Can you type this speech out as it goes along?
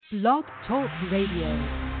Blog Talk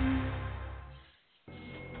Radio.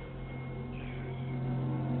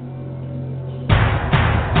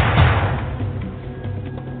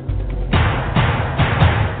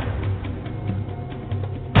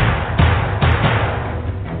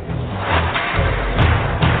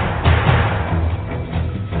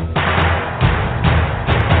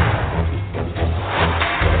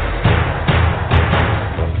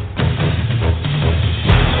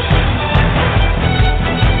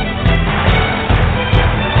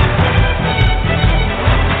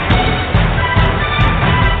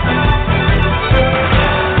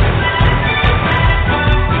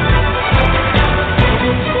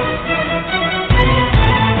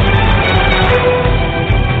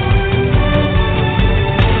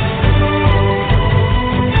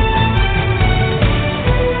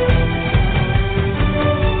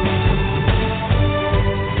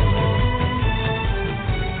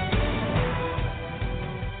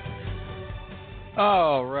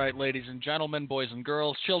 Ladies and gentlemen, boys and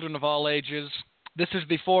girls, children of all ages, this is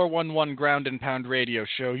the 411 Ground and Pound Radio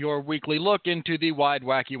Show, your weekly look into the wide,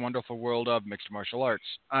 wacky, wonderful world of mixed martial arts.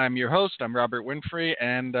 I'm your host, I'm Robert Winfrey,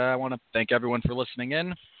 and I want to thank everyone for listening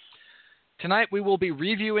in. Tonight we will be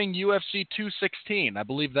reviewing UFC 216. I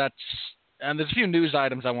believe that's, and there's a few news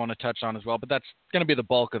items I want to touch on as well, but that's going to be the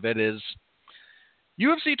bulk of it, is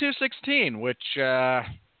UFC 216, which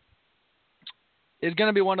is going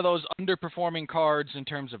to be one of those underperforming cards in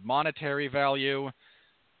terms of monetary value.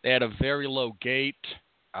 They had a very low gate.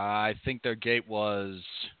 I think their gate was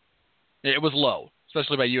low,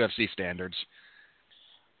 especially by UFC standards.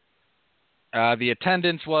 The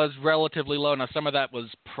attendance was relatively low. Now, some of that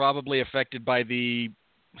was probably affected by the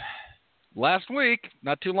last week,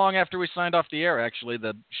 not too long after we signed off the air, actually,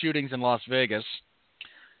 the shootings in Las Vegas.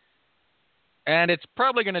 And it's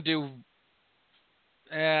probably going to do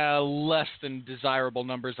less than desirable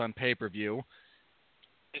numbers on pay-per-view.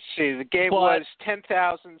 Let's see, the gate was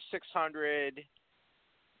 10,600,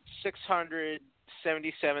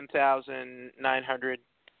 677,900.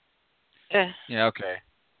 Yeah, okay.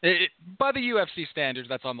 By the UFC standards,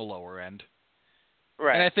 that's on the lower end.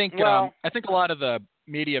 Right. And I think a lot of the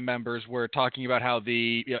media members were talking about how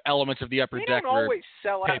the elements of the upper deck were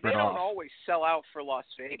papered They don't off. always sell out for Las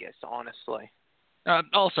Vegas, honestly.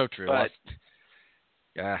 Also true. But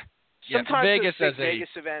sometimes Vegas those big Vegas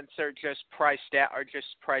events are just priced out.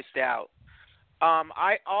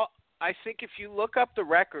 I think if you look up the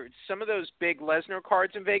records, some of those big Lesnar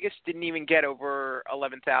cards in Vegas didn't even get over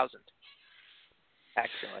 11,000.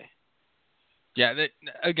 Actually. Yeah.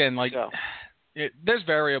 There's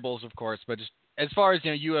variables, of course, but just as far as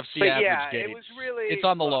UFC average gate, it's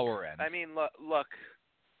on the lower end. I mean, look,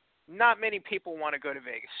 not many people want to go to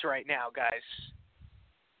Vegas right now, guys.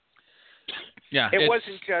 Yeah, it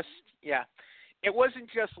wasn't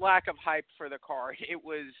just lack of hype for the card. It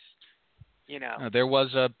was, there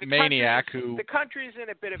was a maniac who. The country's in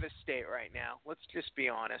a bit of a state right now. Let's just be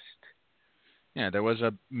honest. Yeah, there was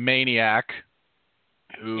a maniac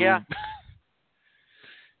who. Yeah.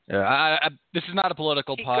 This is not a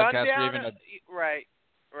political podcast or even a. Right.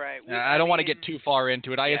 I don't want to get too far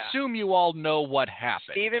into it. I assume you all know what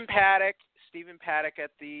happened. Stephen Paddock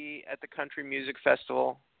at the Country Music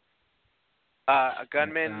Festival. A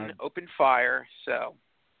gunman opened fire, so.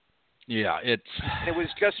 Yeah, it was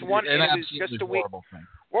just one. It was just a week. Thing.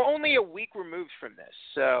 We're only a week removed from this,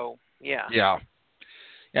 so yeah. Yeah.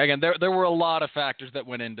 Again, there were a lot of factors that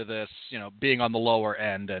went into this, being on the lower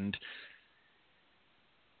end, and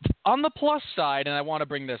on the plus side, and I want to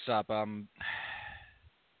bring this up. I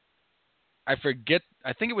forget.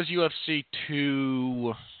 I think it was UFC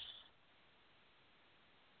 2.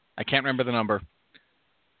 I can't remember the number.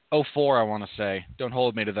 04, I want to say. Don't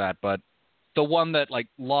hold me to that, but the one that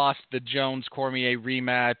lost the Jones-Cormier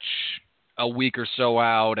rematch a week or so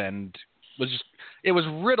out, and it was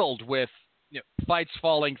riddled with fights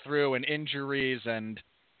falling through and injuries, and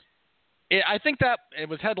I think that it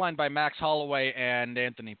was headlined by Max Holloway and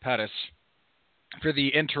Anthony Pettis for the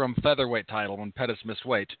interim featherweight title when Pettis missed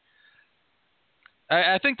weight.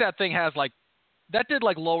 I think that thing has that did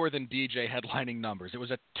lower than DJ headlining numbers. It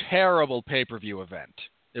was a terrible pay-per-view event.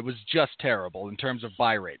 It was just terrible in terms of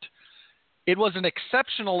buy rate. It was an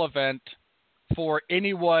exceptional event for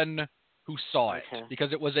anyone who saw it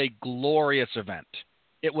because it was a glorious event.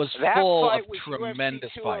 It was full of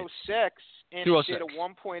tremendous fights. And it did a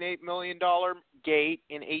 $1.8 million gate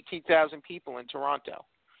and 18,000 people in Toronto.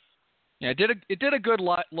 Yeah, it did a good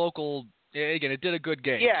local. Again, it did a good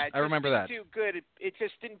gate. Yeah, I remember that. It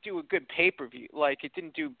just didn't do a good pay-per-view. It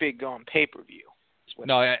didn't do big on pay-per-view.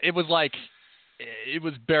 No, it was it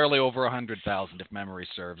was barely over 100,000 if memory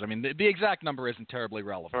serves. I mean, the exact number isn't terribly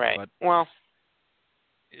relevant. Right. But well,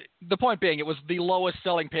 the point being, it was the lowest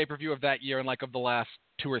selling pay-per-view of that year and of the last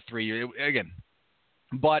 2 or 3 years. Again,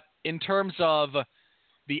 but in terms of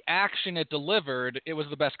the action it delivered, it was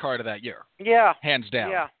the best card of that year. Yeah. Hands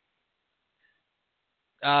down. Yeah.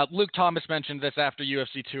 Luke Thomas mentioned this after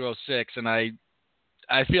UFC 206, and I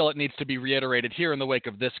feel it needs to be reiterated here in the wake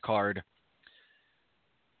of this card.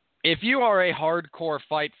 If you are a hardcore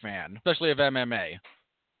fight fan, especially of MMA,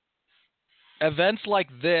 events like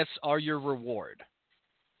this are your reward.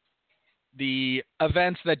 The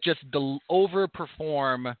events that just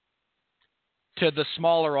overperform to the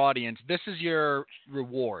smaller audience, this is your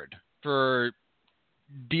reward for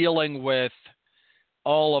dealing with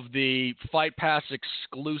all of the Fight Pass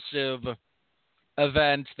exclusive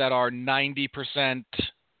events that are 90%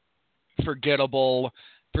 forgettable,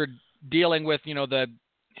 for dealing with,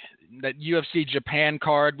 that UFC Japan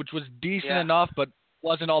card, which was decent enough, but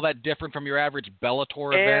wasn't all that different from your average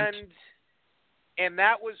Bellator event. And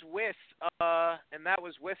that was with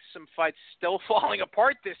some fights still falling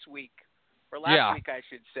apart this week, or last week, I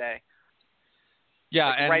should say.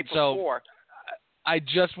 Yeah, and right so before. I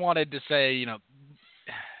just wanted to say,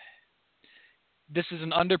 this is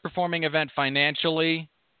an underperforming event financially.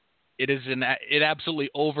 It absolutely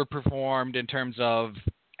overperformed in terms of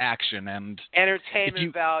action and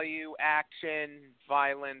entertainment value, action,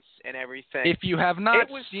 violence, and everything. If you have not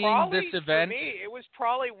seen this event, for me, it was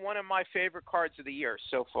probably one of my favorite cards of the year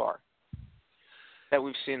so far that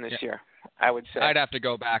we've seen this year, I would say. I'd have to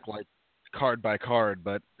go back card by card,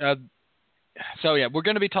 but so we're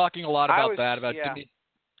going to be talking a lot about about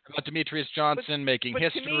Demetrious Johnson making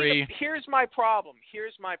history. Here's my problem.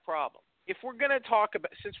 If we're going to talk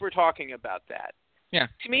about, since we're talking about that,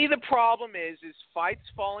 to me the problem is fights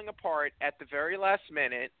falling apart at the very last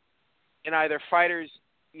minute, and either fighters,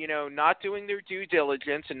 not doing their due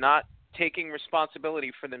diligence and not taking responsibility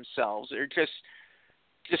for themselves, or just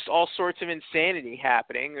all sorts of insanity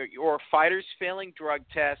happening, or fighters failing drug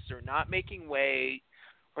tests, or not making weight,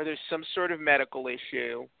 or there's some sort of medical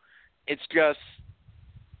issue. It's just,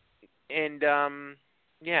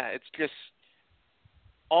 it's just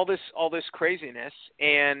all this craziness,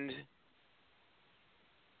 and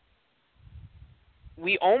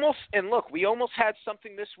we almost had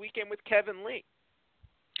something this weekend with Kevin Lee.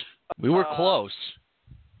 We were close.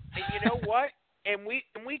 And you know what? And we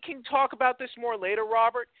can talk about this more later,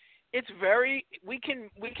 Robert. We can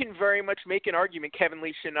very much make an argument Kevin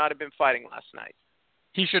Lee should not have been fighting last night.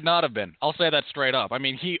 He should not have been. I'll say that straight up. I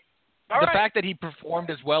mean, fact that he performed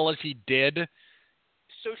as well as he did.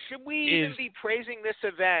 So should we even be praising this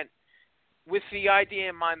event with the idea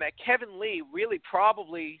in mind that Kevin Lee really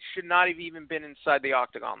probably should not have even been inside the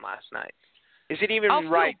octagon last night? Is it even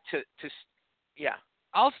right to?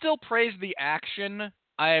 I'll still praise the action.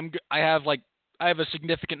 I have a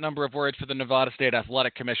significant number of words for the Nevada State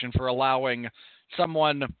Athletic Commission for allowing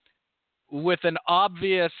someone with an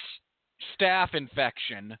obvious staph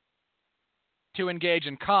infection to engage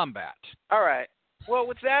in combat. All right. Well,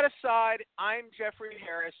 with that aside, I'm Jeffrey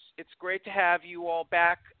Harris. It's great to have you all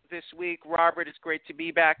back this week. Robert, it's great to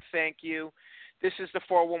be back. Thank you. This is the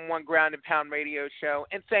 411 Ground and Pound Radio Show,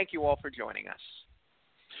 and thank you all for joining us.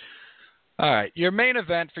 All right. Your main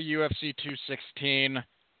event for UFC 216,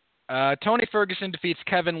 Tony Ferguson defeats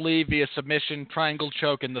Kevin Lee via submission triangle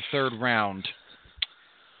choke in the third round.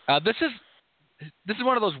 This is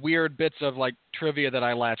one of those weird bits of trivia that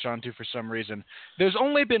I latch onto for some reason. There's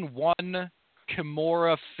only been one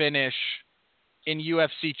Kimura finish in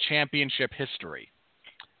UFC championship history.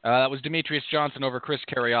 That was Demetrious Johnson over Chris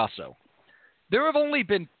Carriasso. There have only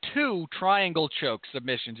been 2 triangle choke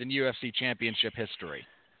submissions in UFC championship history.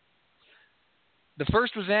 The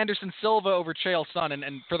first was Anderson Silva over Chael Sonnen,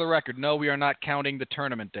 and for the record, no, we are not counting the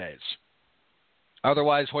tournament days.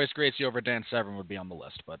 Otherwise, Royce Gracie over Dan Severn would be on the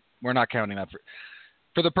list, but we're not counting that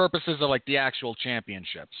for the purposes of the actual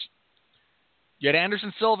championships. You had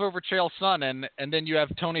Anderson Silva over Chael Sonnen, and then you have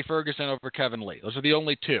Tony Ferguson over Kevin Lee. Those are the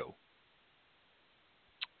only 2.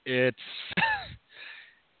 It's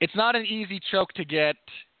not an easy choke to get,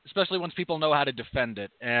 especially once people know how to defend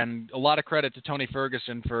it, and a lot of credit to Tony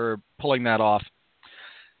Ferguson for pulling that off.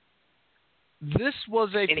 This was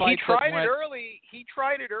a fight he tried it early. He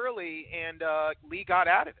tried it early, and Lee got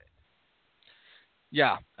out of it.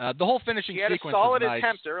 Yeah, the whole finishing sequence was nice. He had a solid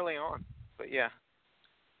attempt early on, but yeah.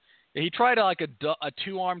 He tried a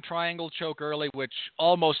 2-arm triangle choke early, which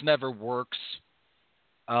almost never works.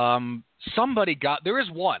 There is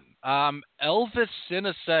one. Elvis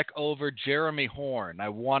Sinasek over Jeremy Horn, I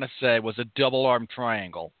want to say, was a double-arm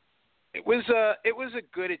triangle. It was a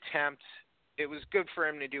good attempt. it was good for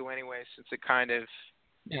him to do anyway, since it kind of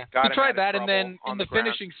he got him tried out of that, and trouble then on in the ground.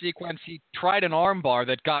 finishing sequence, he tried an armbar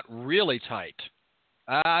that got really tight.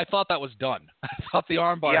 I thought that was done. I thought the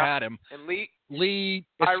armbar had him. And Lee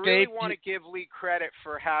escaped. I really want to give Lee credit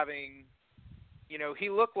for having, he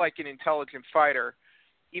looked like an intelligent fighter,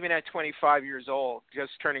 even at 25 years old,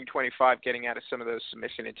 just turning 25, getting out of some of those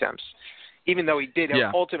submission attempts, even though he did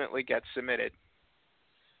ultimately get submitted.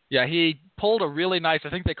 Yeah, he pulled a really nice, I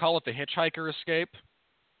think they call it the hitchhiker escape.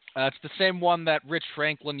 It's the same one that Rich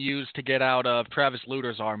Franklin used to get out of Travis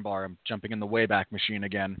Luter's armbar. I'm jumping in the Wayback Machine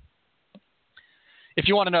again. If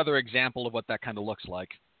you want another example of what that kind of looks like.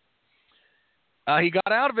 He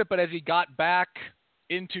got out of it, but as he got back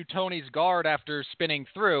into Tony's guard after spinning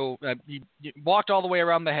through, he walked all the way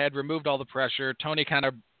around the head, removed all the pressure. Tony kind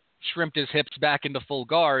of shrimped his hips back into full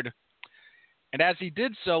guard. And as he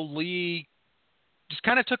did so, Lee just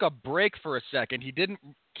kind of took a break for a second. He didn't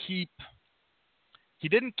keep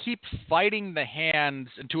fighting the hands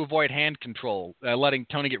and to avoid hand control, letting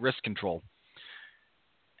Tony get wrist control.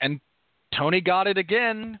 And Tony got it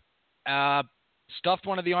again, stuffed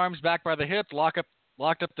one of the arms back by the hip, locked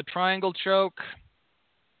up the triangle choke,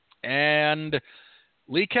 and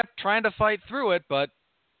Lee kept trying to fight through it, but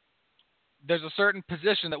there's a certain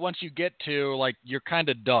position that once you get to, you're kind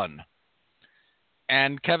of done.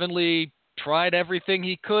 And Kevin Lee tried everything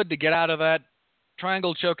he could to get out of that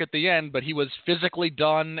triangle choke at the end, but he was physically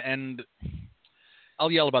done, and I'll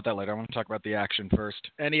yell about that later. I want to talk about the action first.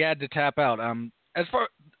 And he had to tap out. As far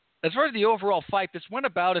as the overall fight, this went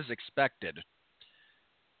about as expected.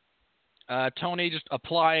 Tony just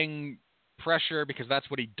applying pressure because that's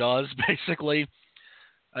what he does, basically.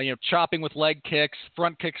 Chopping with leg kicks,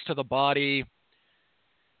 front kicks to the body,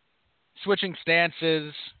 switching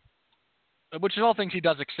stances, which is all things he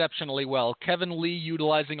does exceptionally well. Kevin Lee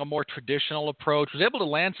utilizing a more traditional approach, was able to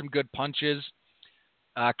land some good punches.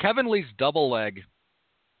 Kevin Lee's double leg,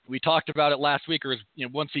 we talked about it last week, or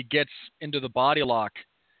once he gets into the body lock,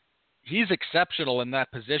 he's exceptional in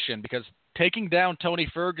that position because taking down Tony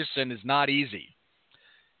Ferguson is not easy.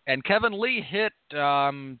 And Kevin Lee hit,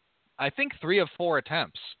 I think, 3 of 4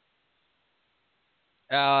 attempts.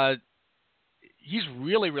 He's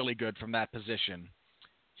really, really good from that position.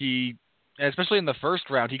 Especially in the first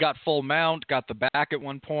round, he got full mount, got the back at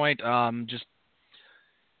one point. Just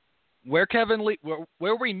where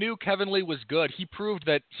we knew Kevin Lee was good, he proved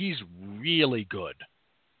that he's really good.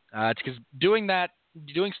 It's because doing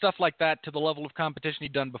stuff like that to the level of competition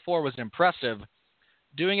he'd done before was impressive.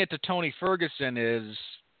 Doing it to Tony Ferguson is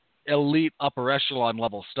elite upper echelon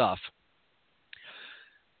level stuff.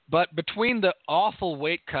 But between the awful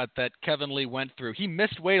weight cut that Kevin Lee went through, he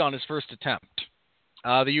missed weight on his first attempt.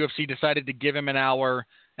 The UFC decided to give him an hour,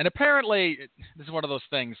 and apparently, this is one of those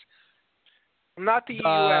things. Not the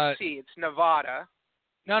UFC, it's Nevada.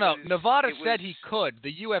 No, Nevada said he could.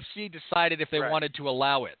 The UFC decided if they wanted to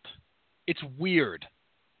allow it. It's weird.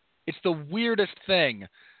 It's the weirdest thing,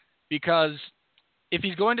 because if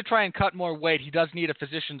he's going to try and cut more weight, he does need a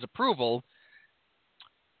physician's approval.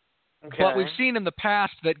 Okay. But we've seen in the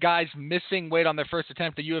past that guys missing weight on their first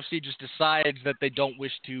attempt, the UFC just decides that they don't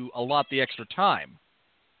wish to allot the extra time.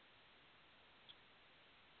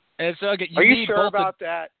 And so, again, are you sure about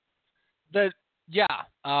that? I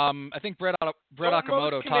think Brett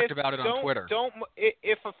Okamoto talked about it on Twitter.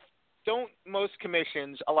 Don't most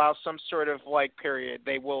commissions allow some sort of period?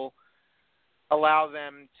 They will allow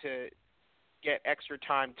them to get extra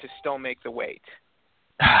time to still make the weight.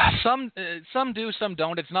 Some do, some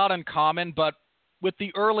don't. It's not uncommon, but with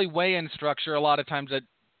the early weigh-in structure, a lot of times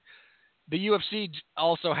the UFC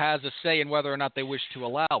also has a say in whether or not they wish to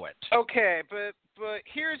allow it. Okay, but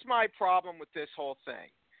here's my problem with this whole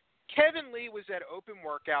thing. Kevin Lee was at Open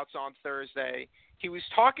Workouts on Thursday. He was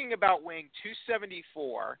talking about weighing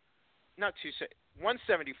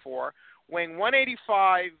 174, weighing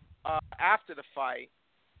 185 after the fight,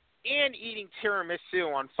 and eating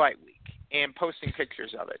tiramisu on fight week and posting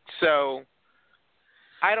pictures of it. So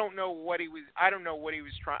I don't know what he was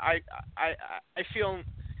trying. I feel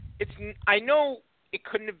I know it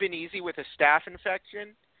couldn't have been easy with a staph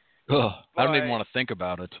infection. Ugh, I don't even want to think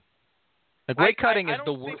about it. Weight cutting is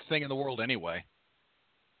the worst thing in the world anyway.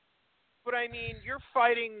 But I mean, you're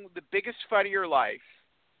fighting the biggest fight of your life,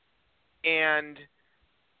 and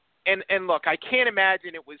look, I can't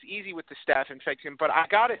imagine it was easy with the staph infection, but I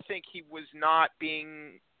got to think he was not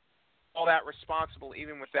being all that responsible,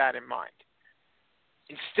 even with that in mind,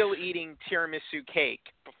 and still eating tiramisu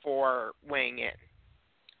cake before weighing in.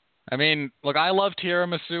 I mean, look, I love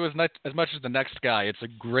tiramisu as much as the next guy. It's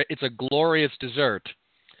a glorious dessert.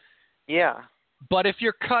 Yeah. But if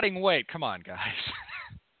you're cutting weight, come on, guys.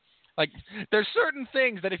 Like, there's certain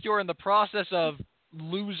things that if you're in the process of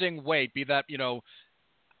losing weight, be that,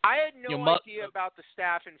 I had no idea about the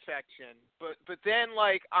staph infection, but then,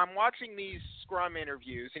 like, I'm watching these scrum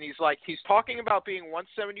interviews, and he's talking about being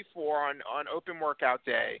 174 on open workout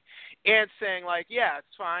day, and saying, like, yeah,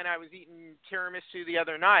 it's fine, I was eating tiramisu the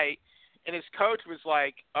other night, and his coach was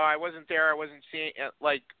like, oh, I wasn't there, I wasn't seeing,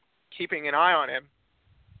 like, keeping an eye on him.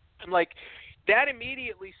 And, like, that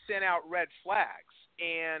immediately sent out red flags,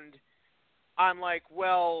 and I'm like,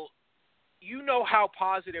 well, you know how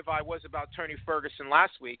positive I was about Tony Ferguson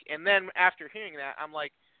last week. And then after hearing that, I'm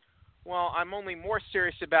like, well, I'm only more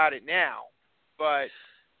serious about it now. But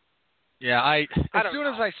yeah, as soon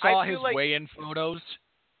as I saw his like, weigh-in photos,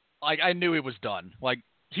 like, I knew he was done. Like,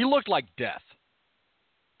 he looked like death.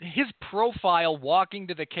 His profile walking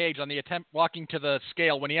to the cage walking to the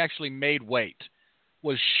scale when he actually made weight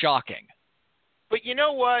was shocking. But you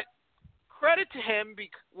know what? Credit to him.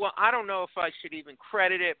 Well, I don't know if I should even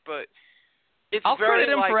credit it, but I'll credit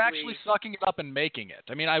him likely for actually sucking it up and making it.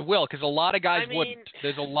 I mean, I will, because a lot of guys wouldn't.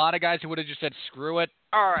 There's a lot of guys who would have just said, "Screw it."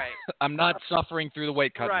 All right. I'm not suffering through the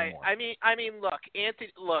weight cut anymore.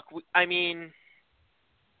 Look,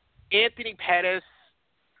 Anthony Pettis.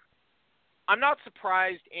 I'm not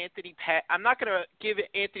surprised I'm not going to give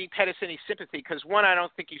Anthony Pettis any sympathy because, one, I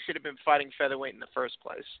don't think he should have been fighting featherweight in the first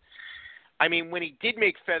place. I mean, when he did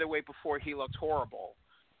make featherweight before, he looked horrible.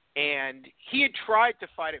 And he had tried to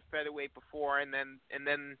fight at featherweight before, and then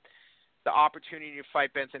the opportunity to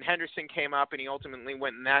fight Benson Henderson came up, and he ultimately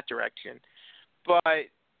went in that direction. But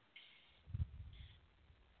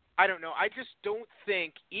I don't know. I just don't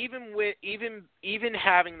think, even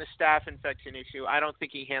having the staph infection issue, I don't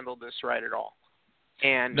think he handled this right at all.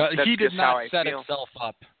 And no, that's he did just how not I set feel. himself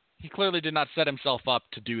up. He clearly did not set himself up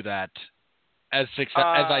to do that as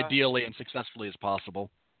ideally and successfully as possible.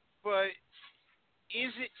 But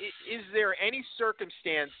is there any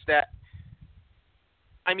circumstance that,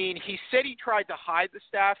 I mean, he said he tried to hide the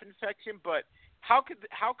staph infection, but how could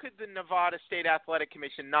the Nevada State Athletic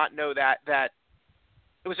Commission not know that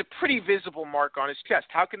it was a pretty visible mark on his chest?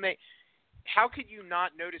 How could you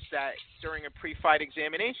not notice that during a pre-fight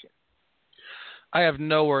examination? I have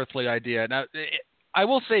no earthly idea. Now, I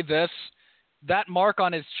will say this, that mark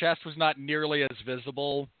on his chest was not nearly as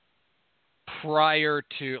visible prior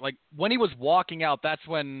to, like, when he was walking out. That's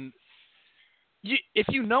when, if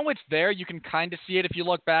you know it's there, you can kind of see it if you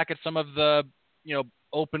look back at some of the,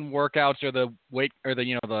 open workouts or the weight or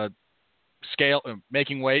the, the scale,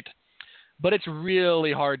 making weight. But it's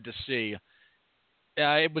really hard to see.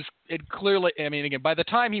 It clearly, I mean, again, by the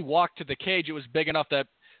time he walked to the cage, it was big enough that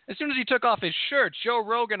as soon as he took off his shirt, Joe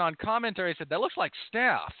Rogan on commentary said, that looks like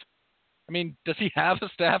staph. I mean, does he have a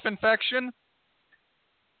staph infection?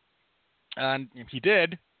 And he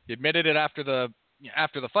did. He admitted it after the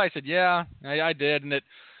fight. Said, "Yeah, I did," and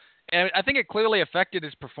I think it clearly affected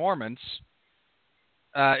his performance.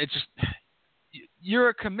 It's just, you're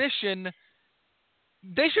a commission.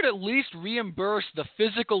 They should at least reimburse the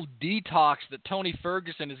physical detox that Tony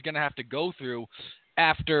Ferguson is going to have to go through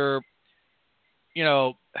after,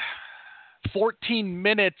 14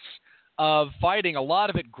 minutes of fighting, a lot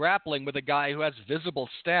of it grappling with a guy who has visible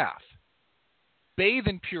staph. Bathe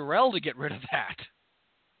in Purell to get rid of that.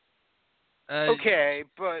 Okay,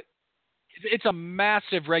 but it's a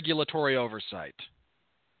massive regulatory oversight.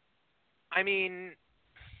 I mean,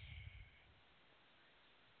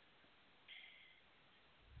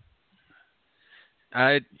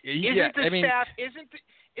 isn't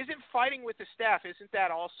fighting with the staph, isn't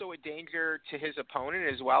that also a danger to his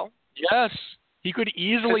opponent as well? Yes. He could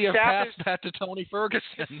easily have passed that to Tony Ferguson.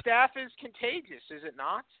 The staph is contagious, is it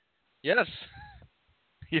not? Yes.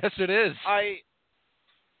 Yes, it is. I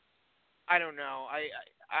don't know.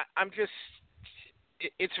 I'm just.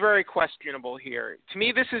 It's very questionable here. To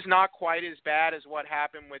me, this is not quite as bad as what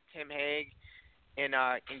happened with Tim Hague in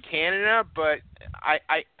Canada, but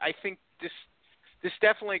I think this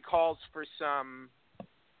definitely calls for some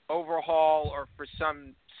overhaul or for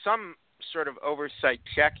some sort of oversight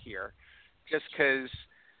check here, just because.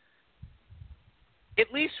 At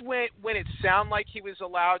least when it sounded like he was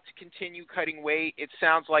allowed to continue cutting weight, it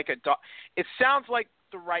sounds like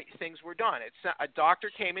the right things were done. A doctor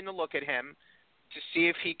came in to look at him to see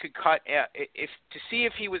if he could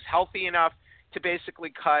if he was healthy enough to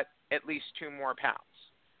basically cut at least 2 more pounds.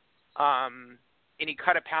 And he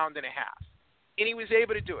cut 1.5 pounds. And he was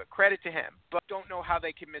able to do it. Credit to him. But don't know how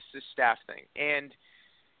they can miss this staph thing. And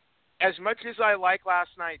as much as I like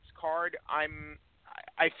last night's card, I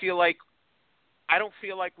don't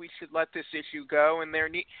feel like we should let this issue go, and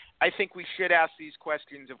I think we should ask these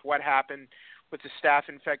questions of what happened with the staph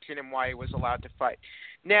infection and why he was allowed to fight.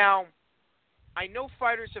 Now, I know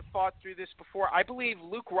fighters have fought through this before. I believe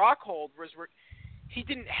Luke Rockhold he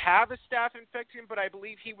didn't have a staph infection, but I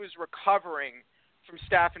believe he was recovering from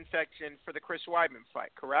staph infection for the Chris Weidman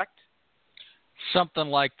fight, correct? Something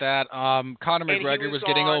like that. Conor McGregor was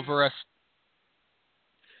getting over us.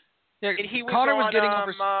 Yeah, and he was Conor on, was getting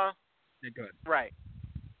over. Yeah, good. Right.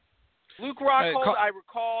 Luke Rockhold, I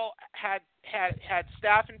recall, had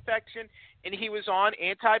staph infection, and he was on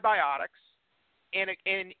antibiotics, and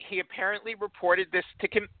he apparently reported this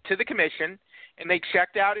to the commission, and they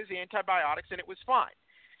checked out his antibiotics, and it was fine.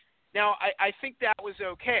 Now, I think that was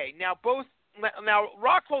okay. Now,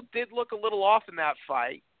 Rockhold did look a little off in that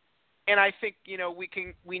fight, and I think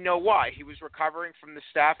we know why. He was recovering from the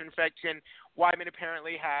staph infection. Weidman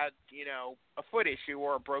apparently had a foot issue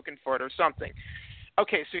or a broken foot or something.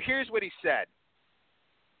 Okay, so here's what he said.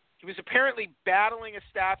 He was apparently battling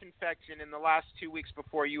a staph infection in the last 2 weeks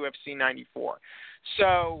before UFC 94.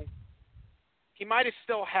 So he might have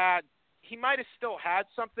still had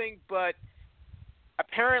something, but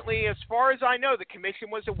apparently, as far as I know, the commission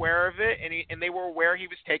was aware of it, and they were aware he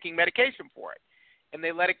was taking medication for it, and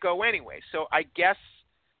they let it go anyway. So I guess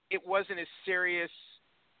it wasn't as serious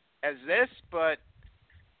as this, but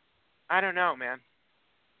I don't know, man.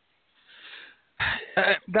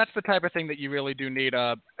 That's the type of thing that you really do need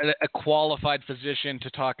a qualified physician to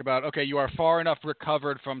talk about. Okay, you are far enough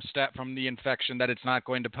recovered from the infection that it's not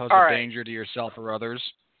going to pose a danger to yourself or others.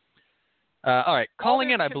 All right, calling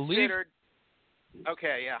in, I believe.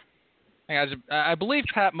 Okay, yeah. I believe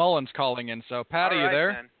Pat Mullen's calling in. So, Pat, are you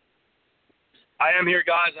there? Then. I am here,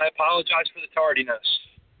 guys. I apologize for the tardiness.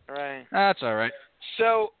 All right. That's all right.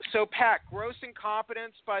 So Pat, gross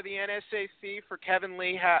incompetence by the NSAC for Kevin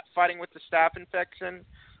Lee fighting with the staph infection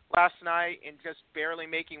last night and just barely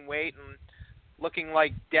making weight and looking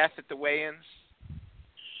like death at the weigh-ins?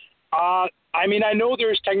 I mean, I know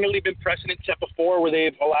there's technically been precedent set before where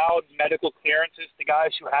they've allowed medical clearances to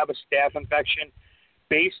guys who have a staph infection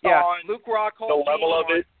based on Luke Rockhold, the level of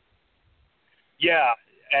it. Yeah,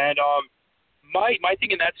 and my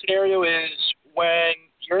thing in that scenario is when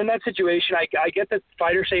you're in that situation, I get that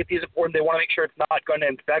fighter safety is important. They want to make sure it's not going to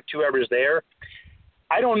infect whoever's there.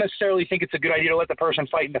 I don't necessarily think it's a good idea to let the person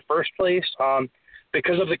fight in the first place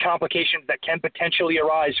because of the complications that can potentially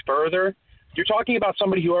arise further. You're talking about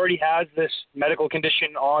somebody who already has this medical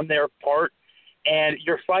condition on their part, and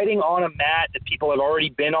you're fighting on a mat that people have already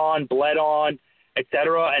been on, bled on,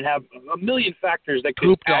 etc., and have a million factors that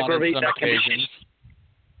could aggravate that condition.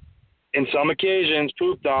 In some occasions,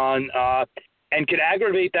 pooped on, and could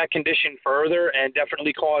aggravate that condition further and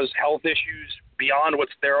definitely cause health issues beyond what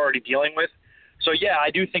they're already dealing with. So, yeah, I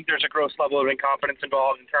do think there's a gross level of incompetence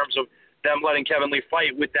involved in terms of them letting Kevin Lee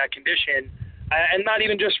fight with that condition, and not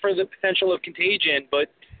even just for the potential of contagion, but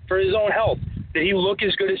for his own health. Did he look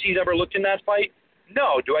as good as he's ever looked in that fight?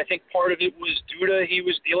 No. Do I think part of it was due to he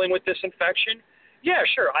was dealing with this infection? Yeah,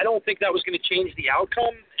 sure. I don't think that was going to change the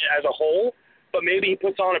outcome as a whole, but maybe he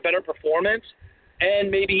puts on a better performance, and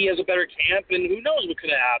maybe he has a better camp, and who knows what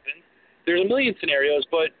could have happened. There's a million scenarios,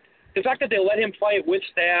 but the fact that they let him fight with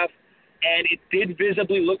staph, and it did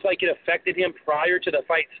visibly look like it affected him prior to the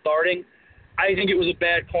fight starting, I think it was a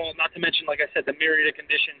bad call, not to mention, like I said, the myriad of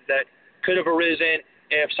conditions that could have arisen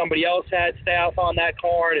if somebody else had staph on that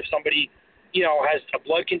card, if somebody, has a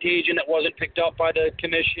blood contagion that wasn't picked up by the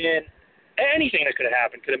commission. Anything that could have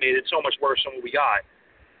happened could have made it so much worse than what we got.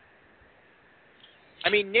 I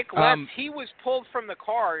mean, Nick Lentz, he was pulled from the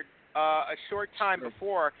card a short time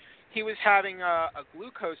before. He was having a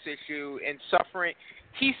glucose issue and suffering.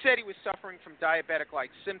 He said he was suffering from diabetic-like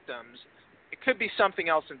symptoms. It could be something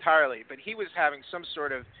else entirely, but he was having some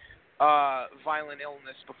sort of violent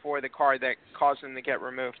illness before the card that caused him to get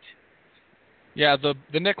removed. Yeah,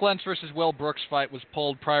 the Nick Lentz versus Will Brooks fight was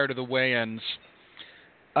pulled prior to the weigh-ins.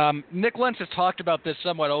 Nick Lentz has talked about this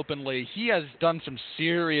somewhat openly. He has done some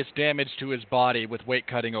serious damage to his body with weight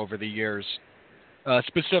cutting over the years,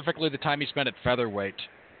 specifically the time he spent at featherweight.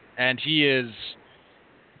 And he is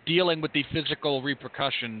dealing with the physical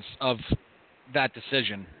repercussions of that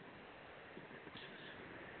decision.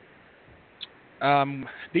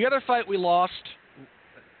 The other fight we lost,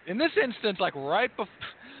 in this instance, like right before,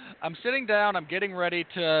 I'm sitting down, I'm getting ready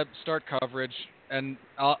to start coverage, and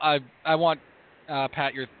I want,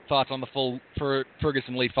 Pat, your thoughts on the full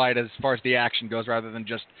Ferguson Lee fight as far as the action goes, rather than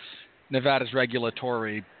just Nevada's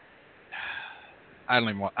regulatory. I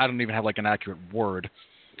don't even have like an accurate word.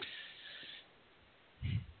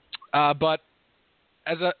 But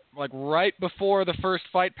right before the first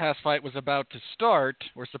Fight Pass fight was about to start,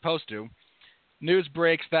 or supposed to, news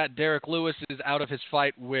breaks that Derek Lewis is out of his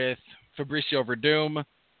fight with Fabricio Verdum.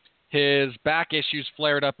 His back issues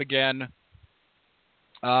flared up again.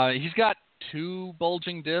 He's got 2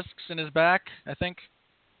 bulging discs in his back, I think.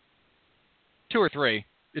 2 or 3.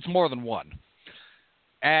 It's more than 1.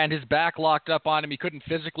 And his back locked up on him. He couldn't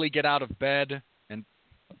physically get out of bed. And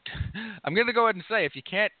I'm going to go ahead and say, if you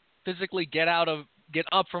can't physically get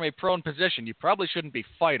up from a prone position, you probably shouldn't be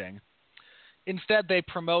fighting. Instead, they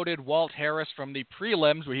promoted Walt Harris from the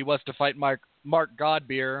prelims, where he was to fight Mark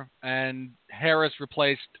Godbeer, and Harris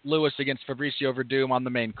replaced Lewis against Fabricio Verdum on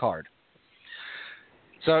the main card.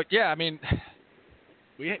 So, yeah, I mean,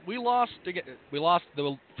 we lost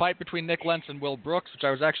the fight between Nick Lentz and Will Brooks, which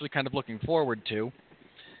I was actually kind of looking forward to.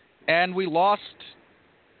 And we lost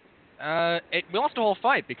a whole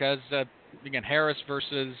fight because, again, Harris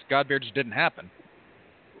versus Godbeer just didn't happen.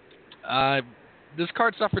 This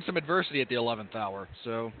card suffered some adversity at the 11th hour.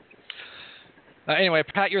 So, anyway,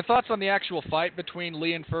 Pat, your thoughts on the actual fight between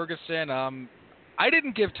Lee and Ferguson? I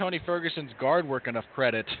didn't give Tony Ferguson's guard work enough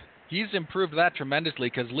credit. He's improved that tremendously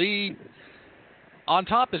because Lee, on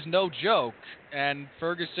top, is no joke. And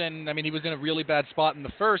Ferguson, I mean, he was in a really bad spot in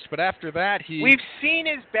the first, but after that, We've seen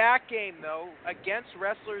his back game, though, against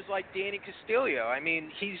wrestlers like Danny Castillo. I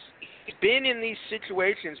mean, he's been in these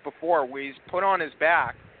situations before where he's put on his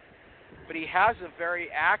back, but he has a very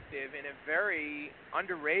active and a very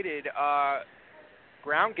underrated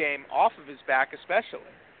ground game off of his back especially.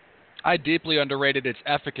 I deeply underrated its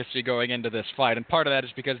efficacy going into this fight, and part of that is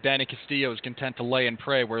because Danny Castillo is content to lay and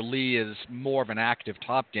pray, where Lee is more of an active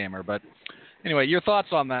top gamer. But anyway, your thoughts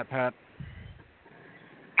on that, Pat?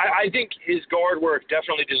 I think his guard work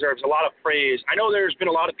definitely deserves a lot of praise. I know there's been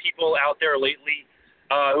a lot of people out there lately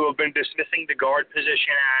who have been dismissing the guard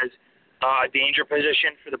position as a danger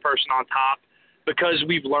position for the person on top because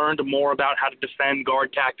we've learned more about how to defend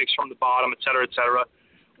guard tactics from the bottom, et cetera, et cetera.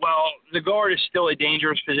 Well, the guard is still a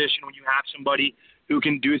dangerous position when you have somebody who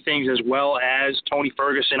can do things as well as Tony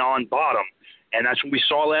Ferguson on bottom. And that's what we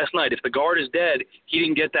saw last night. If the guard is dead, he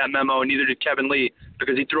didn't get that memo, and neither did Kevin Lee,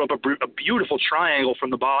 because he threw up a beautiful triangle from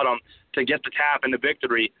the bottom to get the tap and the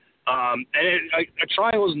victory. A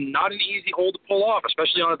triangle is not an easy hold to pull off,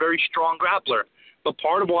 especially on a very strong grappler. But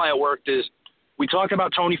part of why it worked is we talked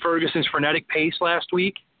about Tony Ferguson's frenetic pace last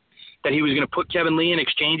week, that he was going to put Kevin Lee in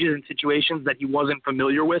exchanges and situations that he wasn't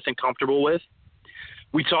familiar with and comfortable with.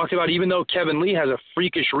 We talked about even though Kevin Lee has a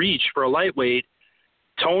freakish reach for a lightweight,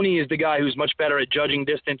 Tony is the guy who's much better at judging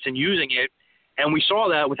distance and using it, and we saw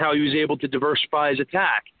that with how he was able to diversify his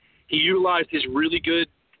attack. He utilized his really good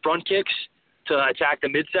front kicks to attack the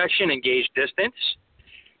midsection and gauge distance.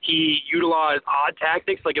 He utilized odd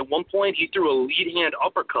tactics, like at one point he threw a lead hand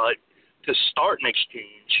uppercut to start an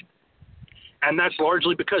exchange. And that's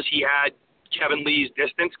largely because he had Kevin Lee's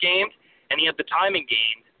distance gamed and he had the timing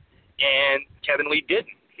gamed, and Kevin Lee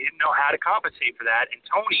didn't. He didn't know how to compensate for that. And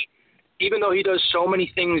Tony, even though he does so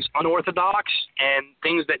many things unorthodox and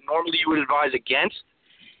things that normally you would advise against,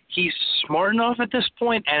 he's smart enough at this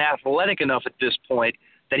point and athletic enough at this point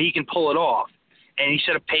that he can pull it off. And he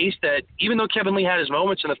set a pace that, even though Kevin Lee had his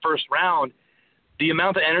moments in the first round, the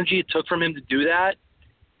amount of energy it took from him to do that,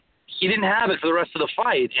 he didn't have it for the rest of the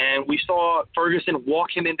fight. And we saw Ferguson walk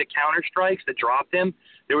him into counter strikes that dropped him.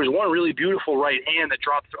 There was one really beautiful right hand that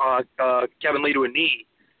dropped Kevin Lee to a knee.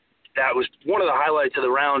 That was one of the highlights of the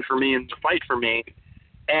round for me and the fight for me.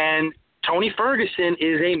 And Tony Ferguson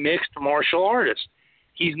is a mixed martial artist.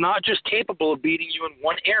 He's not just capable of beating you in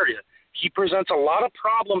one area. He presents a lot of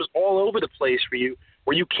problems all over the place for you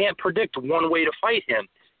where you can't predict one way to fight him.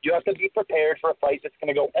 You have to be prepared for a fight that's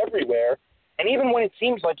going to go everywhere. And even when it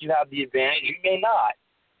seems like you have the advantage, you may not.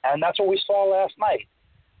 And that's what we saw last night.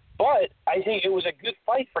 But I think it was a good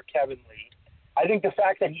fight for Kevin Lee. I think the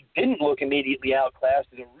fact that he didn't look immediately outclassed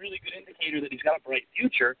is a really good indicator that he's got a bright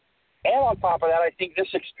future. And on top of that, I think this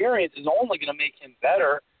experience is only going to make him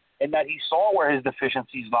better in that he saw where his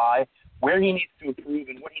deficiencies lie, where he needs to improve,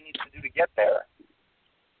 and what he needs to do to get there.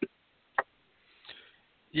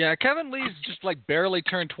 Yeah, Kevin Lee's just like barely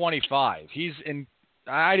turned 25.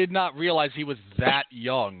 I did not realize he was that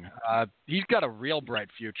young. He's got a real bright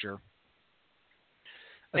future.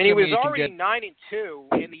 And he was already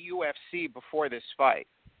 9-2 in the UFC before this fight.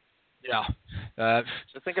 Yeah.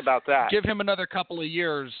 So think about that. Give him another couple of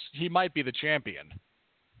years, he might be the champion.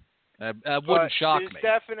 Wouldn't shock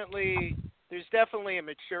me. There's definitely a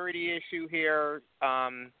maturity issue here.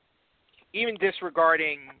 Even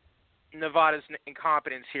disregarding Nevada's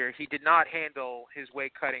incompetence here, he did not handle his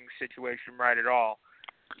weight cutting situation right at all.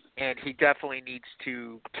 And he definitely needs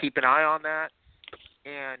to keep an eye on that.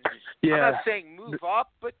 And I'm not saying move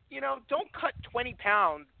up, but, don't cut 20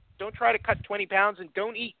 pounds. Don't try to cut 20 pounds and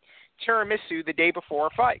don't eat tiramisu the day before a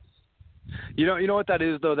fight. You know what that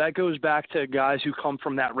is, though? That goes back to guys who come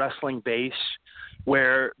from that wrestling base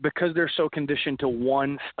where because they're so conditioned to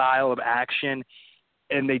one style of action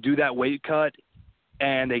and they do that weight cut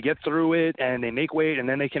and they get through it and they make weight and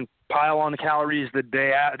then they can pile on the calories the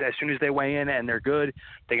day after, as soon as they weigh in and they're good.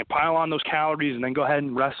 They can pile on those calories and then go ahead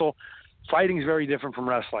and wrestle. Fighting is very different from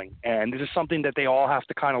wrestling, and this is something that they all have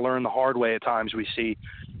to kind of learn the hard way at times. We see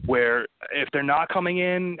where if they're not coming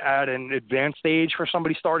in at an advanced stage for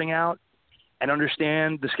somebody starting out and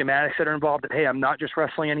understand the schematics that are involved, that, hey, I'm not just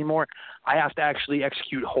wrestling anymore. I have to actually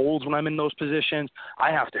execute holds when I'm in those positions.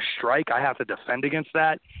 I have to strike. I have to defend against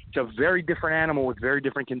that. It's a very different animal with very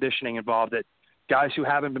different conditioning involved that guys who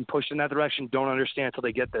haven't been pushed in that direction don't understand until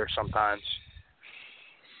they get there sometimes.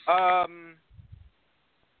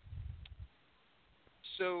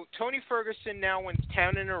 So Tony Ferguson now wins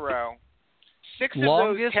 10 in a row. 6 of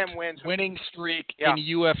Longest those 10 wins. Winning streak in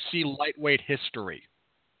UFC lightweight history.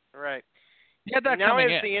 Right. He had that now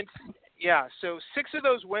coming in. So 6 of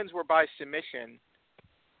those wins were by submission.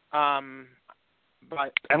 And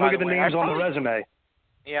look at the names on the resume.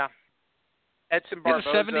 Yeah. Edson He has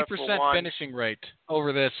Barboza a 70% finishing rate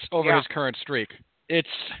over his current streak. It's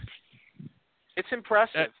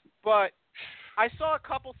impressive, but I saw a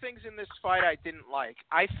couple things in this fight I didn't like.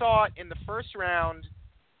 I thought in the first round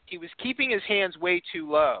he was keeping his hands way too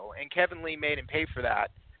low, and Kevin Lee made him pay for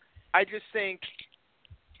that. I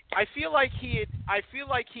feel like he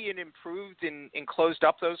had improved and closed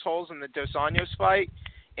up those holes in the Dos Anjos fight,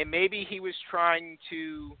 and maybe he was trying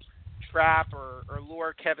to trap or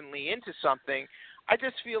lure Kevin Lee into something. I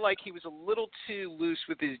just feel like he was a little too loose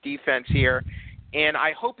with his defense here, and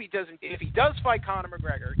I hope he doesn't. If he does fight Conor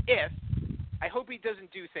McGregor, I hope he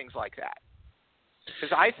doesn't do things like that,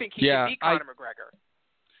 because I think he can beat Conor McGregor.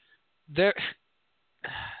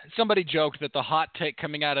 Somebody joked that the hot take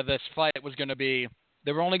coming out of this fight was going to be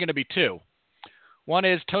there were only going to be 2. One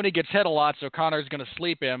is Tony gets hit a lot, so Conor's going to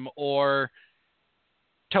sleep him, or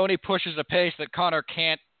Tony pushes a pace that Conor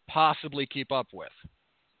can't possibly keep up with.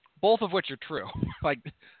 Both of which are true.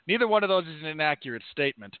 Neither one of those is an inaccurate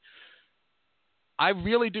statement. I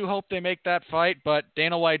really do hope they make that fight, but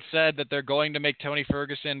Dana White said that they're going to make Tony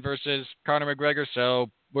Ferguson versus Conor McGregor,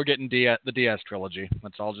 so we're getting the Diaz trilogy.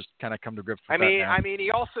 Let's all just kind of come to grips with that now. I mean,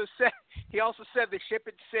 he also said the ship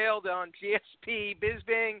had sailed on GSP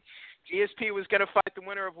Bisping. GSP was going to fight the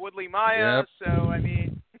winner of Woodley Maia. Yep. So I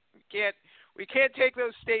mean, we can't take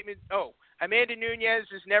those statements. Oh, Amanda Nunes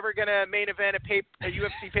is never going to main event a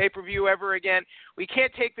UFC pay-per-view ever again. We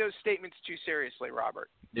can't take those statements too seriously, Robert.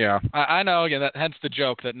 Yeah, I know. Again, hence the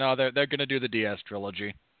joke that no, they're going to do the Diaz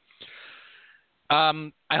trilogy.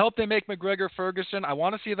 I hope they make McGregor-Ferguson. I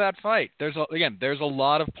want to see that fight. There's a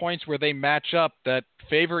lot of points where they match up that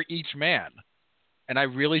favor each man, and I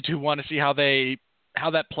really do want to see how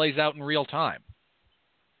that plays out in real time.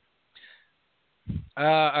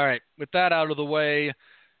 All right, with that out of the way,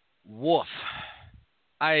 woof.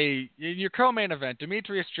 Your co-main event,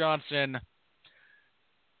 Demetrious Johnson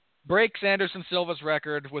breaks Anderson Silva's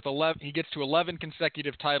record with 11. He gets to 11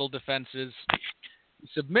 consecutive title defenses. He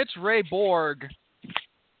submits Ray Borg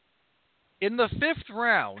in the 5th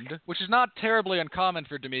round, which is not terribly uncommon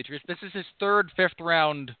for Demetrious. This is his 3rd 5th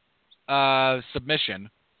round submission.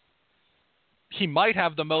 He might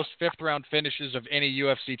have the most 5th round finishes of any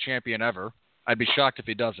UFC champion ever. I'd be shocked if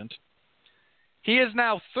he doesn't. He is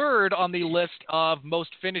now 3rd on the list of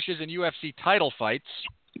most finishes in UFC title fights.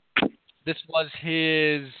 This was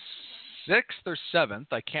his 6th or 7th.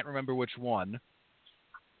 I can't remember which one.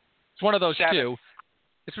 It's one of those 2.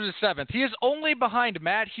 This was his 7th. He is only behind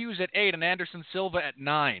Matt Hughes at 8 and Anderson Silva at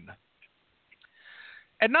 9.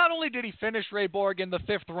 And not only did he finish Ray Borg in the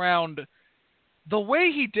 5th round, the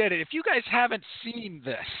way he did it, if you guys haven't seen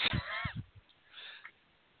this,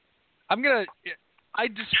 I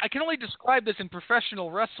can only describe this in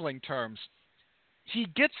professional wrestling terms. He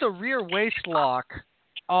gets a rear waist lock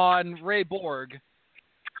on Ray Borg,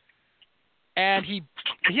 and he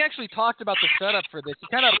actually talked about the setup for this.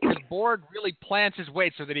 Because Borg really plants his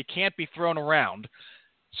weight so that he can't be thrown around.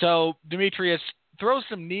 So Demetrious throws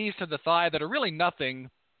some knees to the thigh that are really nothing.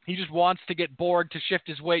 He just wants to get Borg to shift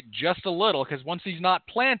his weight just a little, because once he's not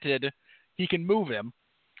planted, he can move him.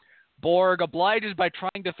 Borg obliges by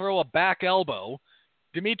trying to throw a back elbow.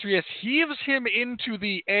 Demetrious heaves him into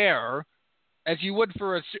the air, as you would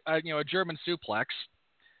for a German suplex.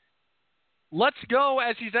 Let's go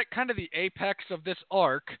as he's at kind of the apex of this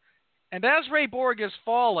arc. And as Ray Borg is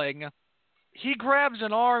falling, he grabs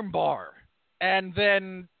an arm bar. And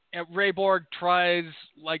then Ray Borg tries,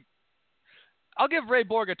 I'll give Ray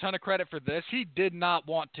Borg a ton of credit for this. He did not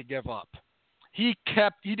want to give up. He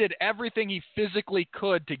did everything he physically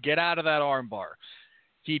could to get out of that armbar.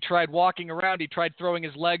 He tried walking around. He tried throwing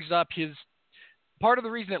his legs up. Part of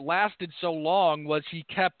the reason it lasted so long was he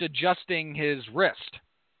kept adjusting his wrist.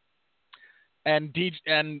 And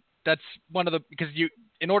that's because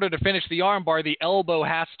in order to finish the armbar, the elbow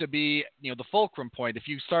has to be, the fulcrum point. If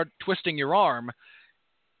you start twisting your arm,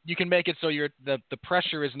 you can make it so the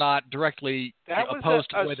pressure is not directly opposed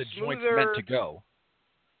to the way the joint's meant to go.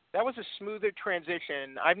 That was a smoother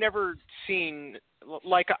transition. I've never seen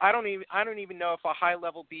I don't even know if a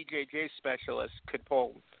high-level BJJ specialist could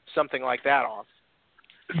pull something like that off.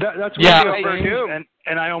 That's what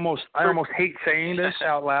and I almost hate saying this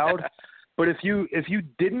out loud, but if you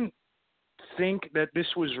didn't think that this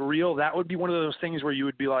was real, that would be one of those things where you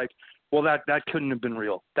would be like, well, that couldn't have been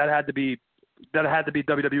real. That had to be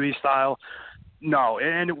WWE style. No,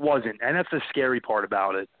 and it wasn't, and that's the scary part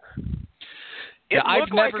about it. It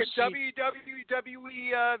looked like a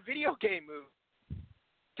WWE video game move.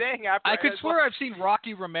 Dang, I could swear I've seen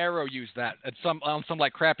Rocky Romero use that on some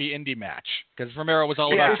like crappy indie match, because Romero was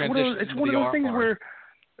all about transitions. It's one of those things where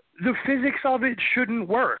the physics of it shouldn't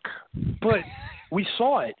work, but we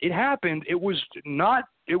saw it. It happened. It was not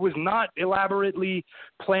elaborately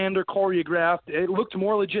planned or choreographed. It looked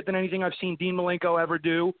more legit than anything I've seen Dean Malenko ever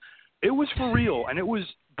do. It was for real, and it was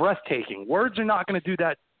breathtaking. Words are not going to do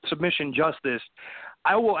that submission justice.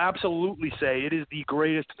 I will absolutely say it is the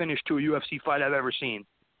greatest finish to a UFC fight I've ever seen.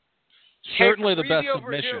 Certainly the best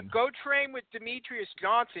submission. Go train with Demetrious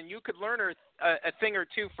Johnson. You could learn a thing or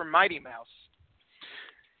two from Mighty Mouse.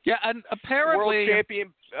 Yeah, and apparently... World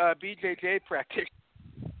champion BJJ practitioner.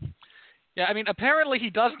 Yeah, I mean, apparently he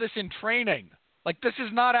does this in training. Like, this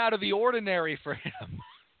is not out of the ordinary for him.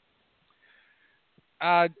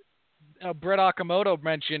 Brett Okamoto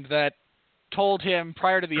mentioned that, told him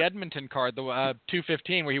prior to the Edmonton card, the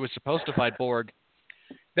 215, where he was supposed to fight Borg,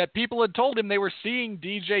 that people had told him they were seeing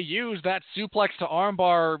DJ use that suplex to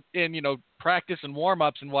armbar in, practice and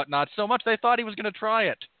warm-ups and whatnot so much they thought he was going to try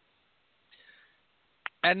it.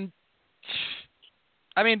 And,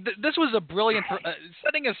 I mean, this was a brilliant,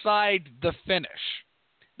 setting aside the finish,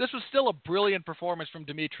 this was still a brilliant performance from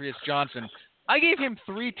Demetrious Johnson. I gave him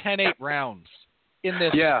 3 10-8 rounds in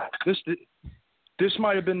this. Yeah, this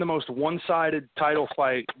might have been the most one-sided title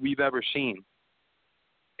fight we've ever seen.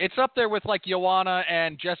 It's up there with like Joanna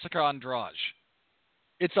and Jessica Andrade.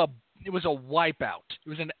 It was a wipeout. It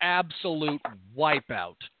was an absolute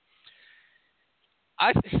wipeout.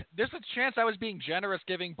 There's a chance I was being generous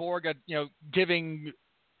giving Borg giving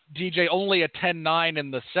DJ only a 10-9 in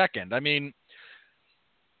the second. I mean,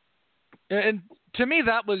 and to me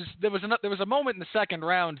there was a moment in the second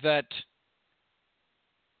round that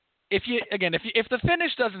if the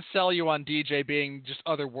finish doesn't sell you on DJ being just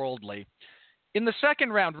otherworldly, in the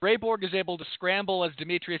second round, Ray Borg is able to scramble as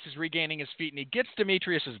Demetrious is regaining his feet, and he gets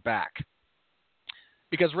Demetrius's back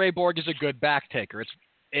because Ray Borg is a good back taker.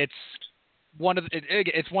 It's one of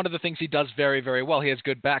the things he does very, very well. He has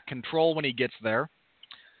good back control when he gets there,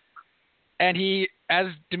 and he, as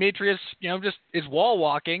Demetrious, just is wall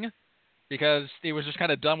walking because he was just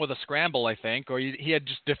kind of done with a scramble, I think, or he had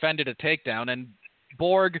just defended a takedown, and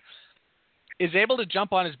Borg is able to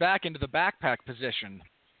jump on his back into the backpack position.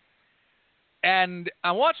 And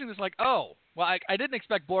I'm watching this like, oh, well, I didn't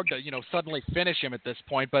expect Borg to, suddenly finish him at this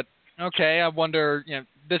point, but okay, I wonder,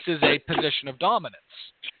 this is a position of dominance.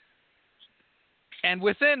 And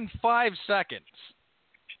within 5 seconds,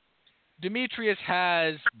 Demetrious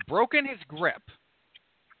has broken his grip,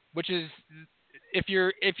 which is, if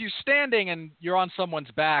you're standing and you're on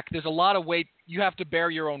someone's back, there's a lot of weight. You have to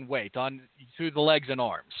bear your own weight through the legs and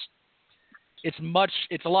arms. It's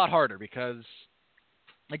a lot harder because,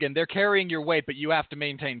 again, they're carrying your weight, but you have to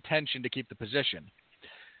maintain tension to keep the position.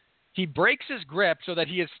 He breaks his grip so that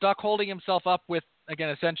he is stuck holding himself up with, again,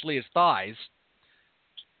 essentially his thighs,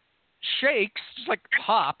 shakes, just like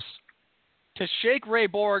hops, to shake Ray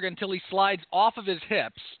Borg until he slides off of his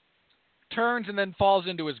hips, turns, and then falls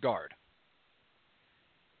into his guard.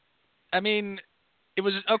 I mean, it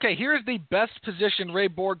was, okay, here's the best position Ray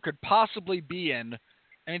Borg could possibly be in.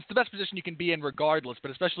 I mean, it's the best position you can be in regardless,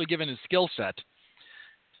 but especially given his skill set.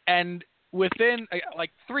 And within,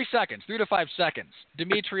 3 to 5 seconds,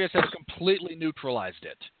 Demetrious has completely neutralized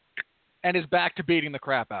it and is back to beating the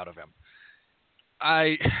crap out of him.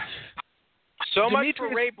 Much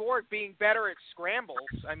for Ray Borg being better at scrambles.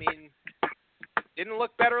 I mean, didn't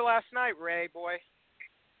look better last night, Ray, boy.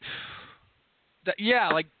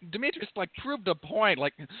 Demetrious, proved a point.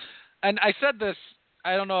 And I said this,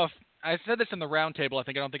 I don't know if, I said this in the roundtable,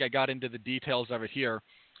 I don't think I got into the details of it here.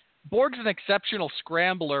 Borg's an exceptional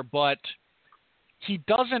scrambler, but he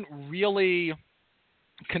doesn't really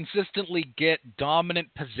consistently get dominant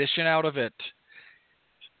position out of it,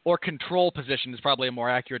 or control position is probably a more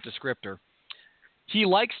accurate descriptor. He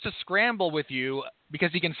likes to scramble with you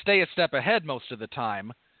because he can stay a step ahead most of the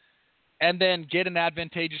time and then get an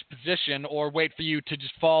advantageous position or wait for you to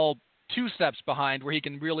just fall 2 steps behind where he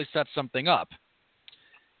can really set something up.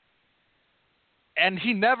 And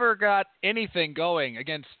he never got anything going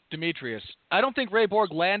against Demetrious. I don't think Ray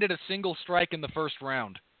Borg landed a single strike in the first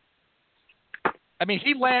round. I mean,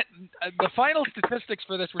 the final statistics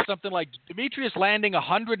for this were something like Demetrious landing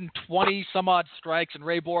 120 some odd strikes and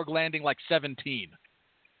Ray Borg landing like 17.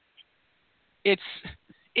 It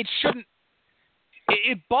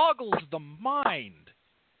boggles the mind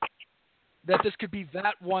that this could be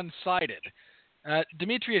that one-sided.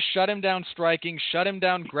 Demetrious shut him down striking, shut him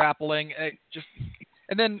down grappling,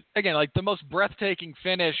 and then again, like the most breathtaking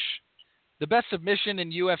finish, the best submission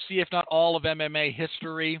in UFC, if not all of MMA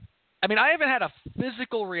history. I mean, I haven't had a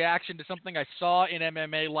physical reaction to something I saw in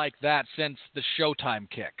MMA like that since the Showtime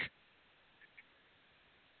kick.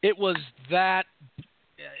 It was that,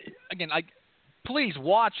 again, please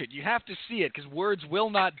watch it. You have to see it because words will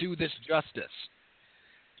not do this justice.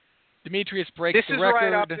 Demetrious breaks the record. This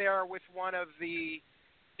is right up there with one of the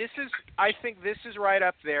 – I think this is right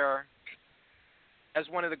up there as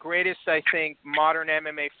one of the greatest, I think, modern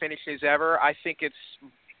MMA finishes ever. I think it's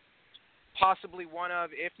possibly one of,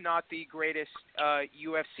 if not the greatest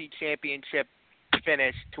UFC championship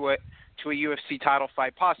finish to a UFC title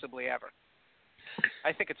fight possibly ever.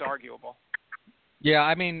 I think it's arguable. Yeah,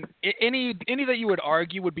 I mean, any that you would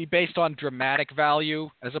argue would be based on dramatic value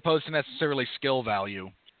as opposed to necessarily skill value.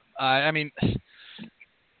 I mean,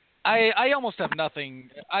 I almost have nothing.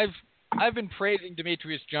 I've been praising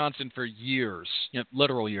Demetrious Johnson for years,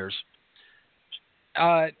 literal years,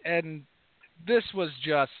 and this was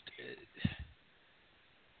just.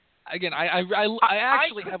 Again, I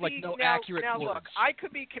actually have no accurate Now, words. look, I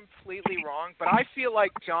could be completely wrong, but I feel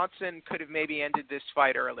like Johnson could have maybe ended this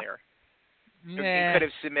fight earlier. He could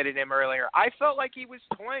have submitted him earlier. I felt like he was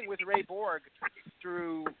toying with Ray Borg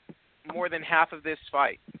through more than half of this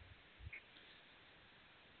fight.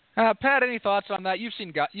 Pat, any thoughts on that? You've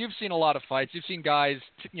seen a lot of fights. You've seen guys,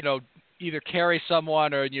 either carry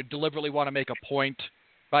someone or you deliberately want to make a point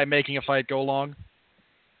by making a fight go long.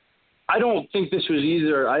 I don't think this was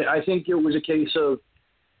either. I think it was a case of,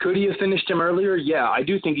 could he have finished him earlier? Yeah, I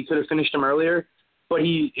do think he could have finished him earlier. But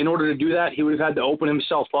in order to do that, he would have had to open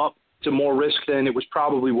himself up to more risk than it was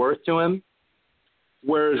probably worth to him.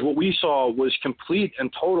 Whereas what we saw was complete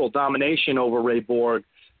and total domination over Ray Borg.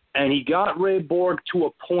 And he got Ray Borg to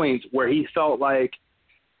a point where he felt like,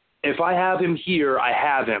 if I have him here, I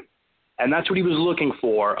have him. And that's what he was looking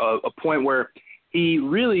for, a point where he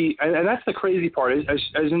really, and that's the crazy part, as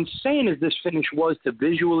insane as this finish was to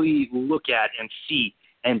visually look at and see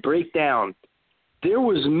and break down, there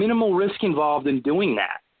was minimal risk involved in doing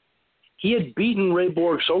that. He had beaten Ray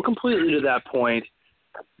Borg so completely to that point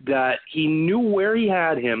that he knew where he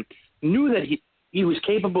had him, knew that he was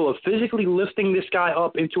capable of physically lifting this guy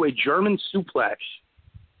up into a German suplex.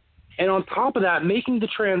 And on top of that, making the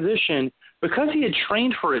transition, because he had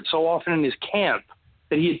trained for it so often in his camp,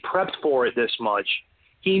 that he had prepped for it this much.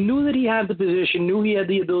 He knew that he had the position, knew he had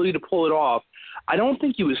the ability to pull it off. I don't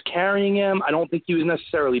think he was carrying him. I don't think he was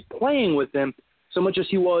necessarily playing with him so much as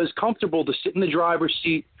he was comfortable to sit in the driver's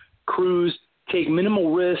seat, cruise, take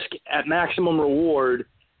minimal risk at maximum reward,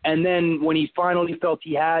 and then when he finally felt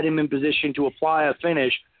he had him in position to apply a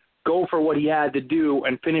finish, go for what he had to do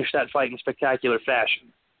and finish that fight in spectacular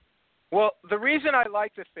fashion. Well, the reason I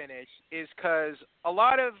like the finish is because a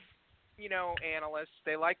lot of analysts,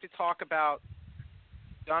 they like to talk about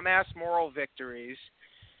dumbass moral victories,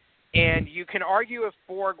 and you can argue if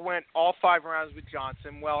Borg went all 5 rounds with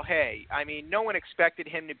Johnson. Well, hey, I mean, no one expected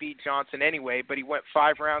him to beat Johnson anyway, but he went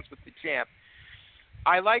 5 rounds with the champ.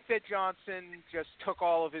 I like that Johnson just took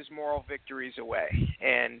all of his moral victories away,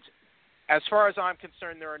 and as far as I'm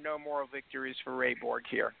concerned, there are no moral victories for Ray Borg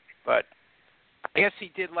here, but I guess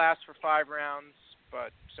he did last for 5 rounds,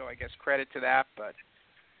 so I guess credit to that, but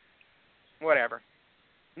whatever.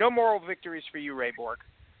 No moral victories for you, Ray Borg.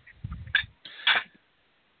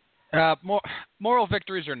 Moral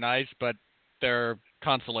victories are nice, but they're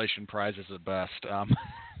consolation prizes at best.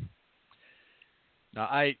 No,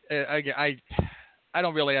 I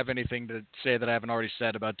don't really have anything to say that I haven't already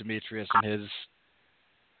said about Demetrious and his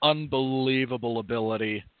unbelievable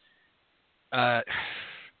ability. I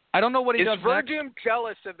don't know what he does next. Is Verdum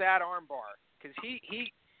jealous of that armbar? Because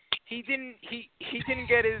he didn't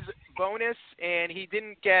get his bonus, and he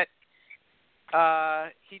didn't get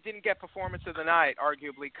performance of the night,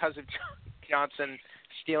 arguably because of Johnson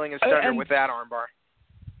stealing his thunder with that armbar.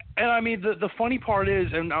 And I mean, the funny part is,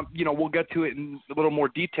 and we'll get to it in a little more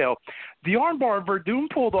detail. The armbar Verdum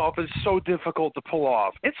pulled off is so difficult to pull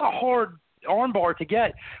off. It's a hard armbar to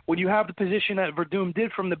get when you have the position that Verdum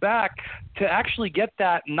did from the back to actually get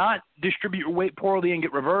that, not distribute your weight poorly and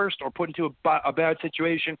get reversed or put into a bad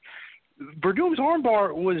situation. Verdum's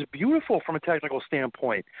armbar was beautiful from a technical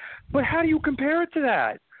standpoint, but how do you compare it to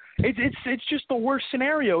that? It's just the worst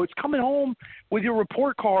scenario. It's coming home with your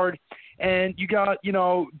report card and you got,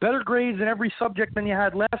 better grades in every subject than you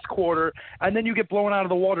had last quarter, and then you get blown out of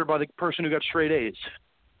the water by the person who got straight A's.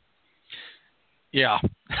 Yeah.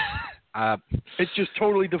 It's just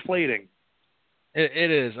totally deflating.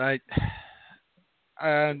 It is. All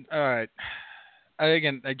right.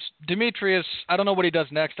 Again, Demetrious, I don't know what he does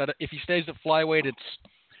next. If he stays at flyweight, it's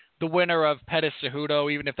the winner of Pettis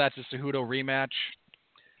Cejudo, even if that's a Cejudo rematch.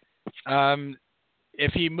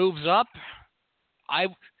 If he moves up, I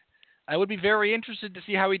would be very interested to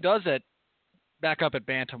see how he does it back up at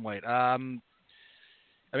bantamweight. I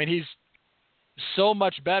mean, he's so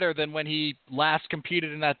much better than when he last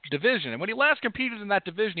competed in that division. And when he last competed in that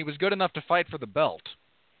division, he was good enough to fight for the belt.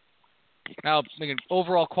 Now,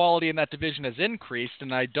 overall quality in that division has increased,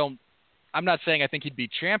 and I'm not saying I think he'd be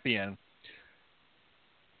champion,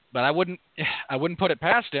 but I wouldn't put it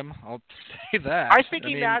past him. I'll say that. I think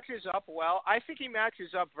he matches up well. I think he matches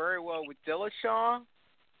up very well with Dillashaw.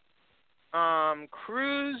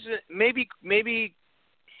 Cruz, maybe,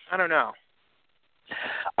 I don't know.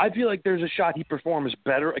 I feel like there's a shot he performs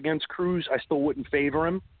better against Cruz. I still wouldn't favor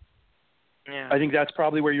him. Yeah. I think that's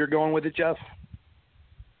probably where you're going with it, Jeff.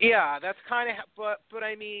 Yeah, that's kind of, but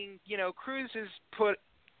I mean, Cruz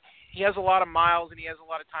he has a lot of miles and he has a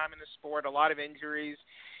lot of time in the sport, a lot of injuries,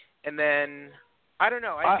 and then I don't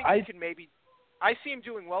know. I see him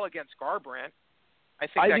doing well against Garbrandt. I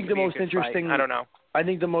think the most interesting. Fight. I don't know. I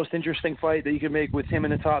think the most interesting fight that you could make with him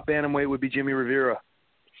in the top bantamweight would be Jimmy Rivera.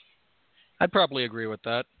 I'd probably agree with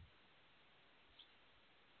that.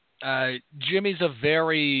 Jimmy's a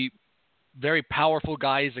very, very powerful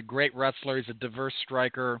guy. He's a great wrestler. He's a diverse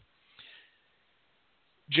striker.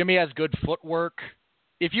 Jimmy has good footwork.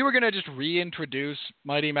 If you were going to just reintroduce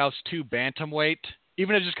Mighty Mouse to bantamweight,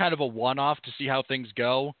 even as just kind of a one-off to see how things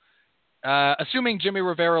go, assuming Jimmy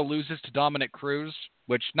Rivera loses to Dominic Cruz,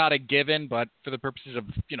 which not a given, but for the purposes of,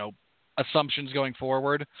 assumptions going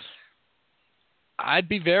forward, I'd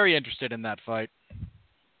be very interested in that fight.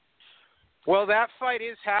 Well, that fight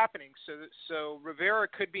is happening, so Rivera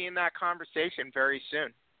could be in that conversation very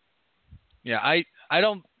soon. Yeah,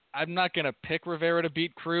 I'm not going to pick Rivera to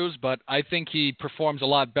beat Cruz, but I think he performs a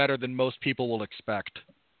lot better than most people will expect.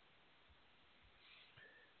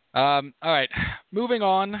 All right, moving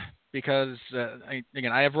on, because, I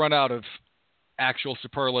have run out of actual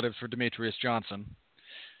superlatives for Demetrious Johnson.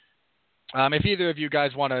 If either of you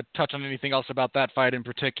guys want to touch on anything else about that fight in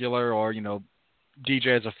particular, or,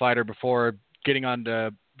 DJ as a fighter before getting on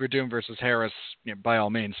to Verdum versus Harris, by all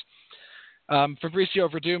means. Fabricio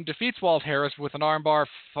Verdum defeats Walt Harris with an armbar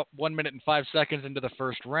 1 minute and 5 seconds into the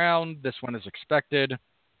first round. This one is expected.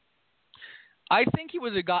 I think he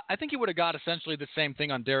would have got essentially the same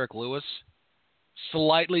thing on Derek Lewis.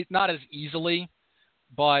 Slightly, not as easily,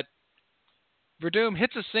 but Verdum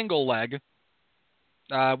hits a single leg.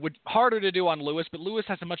 Harder to do on Lewis, but Lewis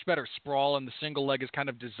has a much better sprawl, and the single leg is kind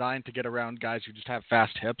of designed to get around guys who just have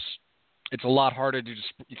fast hips. It's a lot harder to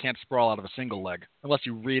you can't sprawl out of a single leg, unless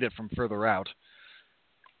you read it from further out.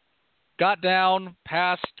 Got down,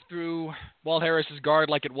 passed through Walt Harris's guard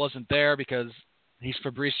like it wasn't there because he's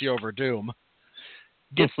Fabricio Verdum.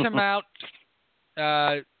 Gets him out.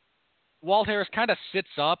 Walt Harris kind of sits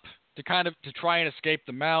up to try and escape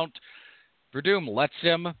the mount. Verdum lets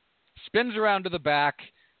him. Spins around to the back,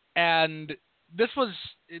 and this was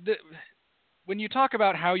when you talk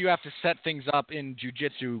about how you have to set things up in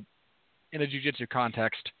jiu-jitsu, in a jiu-jitsu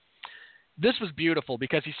context. This was beautiful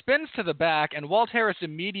because he spins to the back, and Walt Harris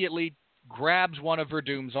immediately grabs one of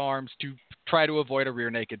Verdum's arms to try to avoid a rear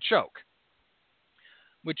naked choke,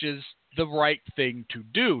 which is the right thing to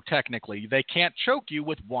do. Technically, they can't choke you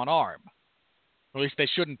with one arm, or at least they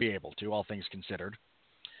shouldn't be able to, all things considered.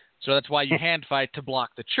 So that's why you hand fight to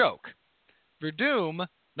block the choke. Verdum,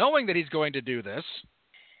 knowing that he's going to do this,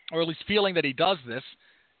 or at least feeling that he does this,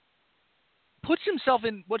 puts himself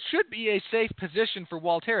in what should be a safe position for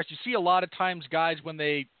Walt Harris. You see a lot of times guys, when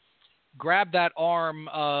they grab that arm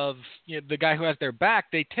of the guy who has their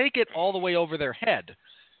back, they take it all the way over their head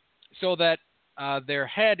so that their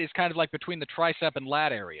head is kind of like between the tricep and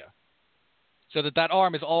lat area. So that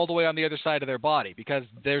arm is all the way on the other side of their body, because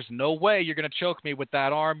there's no way you're going to choke me with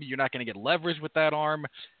that arm. You're not going to get leverage with that arm.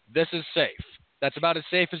 this is safe. That's about as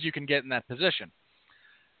safe as you can get in that position.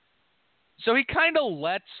 So he kind of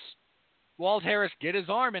lets Walt Harris get his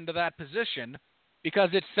arm into that position because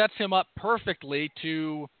it sets him up perfectly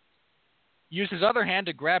to use his other hand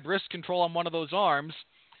to grab wrist control on one of those arms,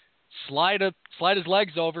 slide his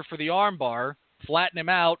legs over for the arm bar, flatten him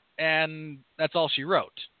out, and that's all she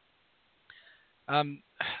wrote.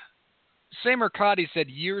 Sam Mercati said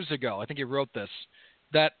years ago, I think he wrote this,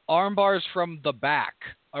 that arm bars from the back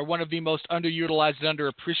are one of the most underutilized and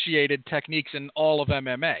underappreciated techniques in all of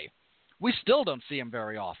MMA. We still don't see them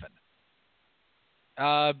very often.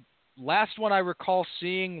 Last one I recall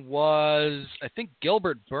seeing was, I think,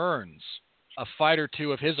 Gilbert Burns, a fight or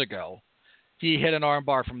two of his ago. He hit an arm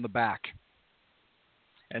bar from the back.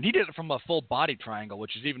 And he did it from a full body triangle,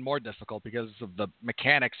 which is even more difficult because of the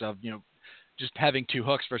mechanics of, just having two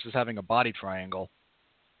hooks versus having a body triangle.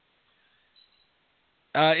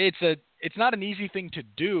 It's not an easy thing to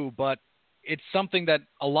do, but it's something that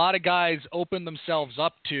a lot of guys open themselves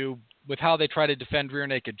up to with how they try to defend rear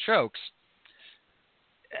naked chokes.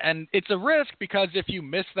 And it's a risk because if you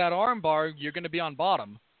miss that arm bar, you're going to be on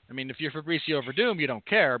bottom. I mean, if you're Fabricio Verdum, you don't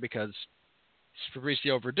care because it's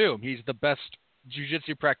Fabricio Verdum. He's the best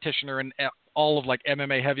jiu-jitsu practitioner in all of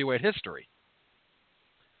MMA heavyweight history.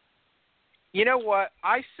 You know what?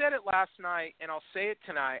 I said it last night, and I'll say it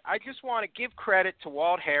tonight. I just want to give credit to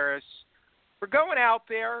Walt Harris for going out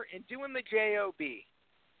there and doing the JOB.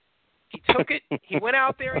 He took it. He went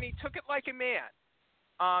out there and he took it like a man.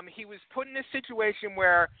 He was put in a situation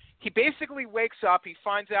where he basically wakes up. He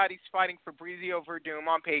finds out he's fighting Fabricio Verdum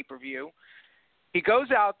on pay-per-view. He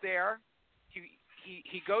goes out there.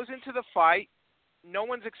 He goes into the fight. No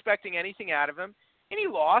one's expecting anything out of him, and he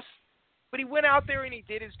lost. But he went out there and he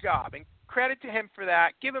did his job. And credit to him for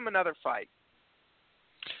that. Give him another fight.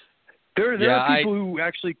 There are people who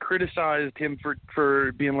actually criticized him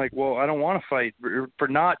for being like, well, I don't want to fight, for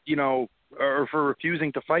not, or for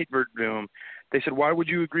refusing to fight Verdum. They said, why would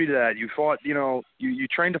you agree to that? You fought, you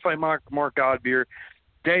trained to fight Mark Godbeer.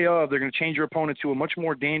 Day of, they're going to change your opponent to a much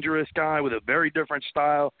more dangerous guy with a very different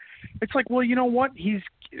style. It's like, well, you know what?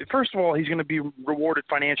 First of all, he's going to be rewarded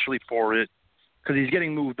financially for it because he's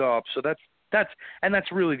getting moved up. So that's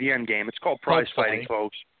really the end game. It's called prize fighting,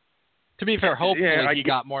 folks. To be fair, hopefully he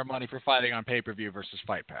got more money for fighting on pay-per-view versus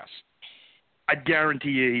Fight Pass. I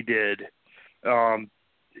guarantee you he did.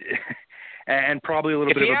 And probably a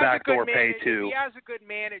little bit of a backdoor pay, too. If he has a good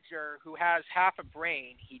manager who has half a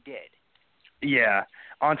brain, he did. Yeah.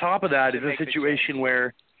 On top of that is a situation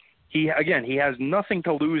where he has nothing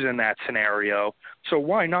to lose in that scenario. So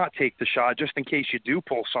why not take the shot just in case you do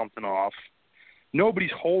pull something off?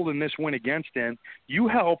 Nobody's holding this win against him. You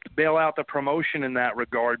helped bail out the promotion in that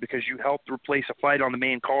regard because you helped replace a fight on the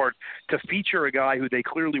main card to feature a guy who they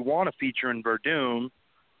clearly want to feature in Verdum.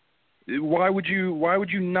 Why would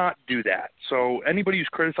you not do that? So anybody who's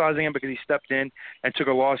criticizing him because he stepped in and took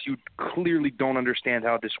a loss, you clearly don't understand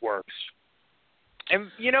how this works.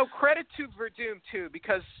 And, credit to Verdum, too,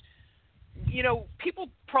 because, people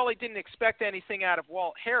probably didn't expect anything out of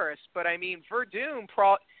Walt Harris, but, Verdum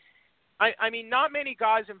not many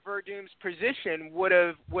guys in Verdum's position would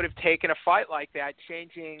have taken a fight like that,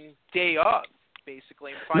 changing day of,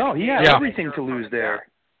 basically. No, he had everything to lose there.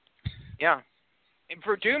 Yeah. And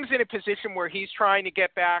Verdum's in a position where he's trying to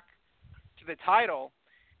get back to the title.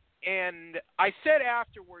 And I said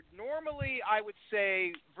afterward, normally I would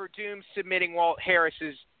say Verdum submitting Walt Harris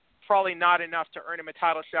is probably not enough to earn him a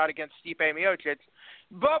title shot against Stipe Miocic.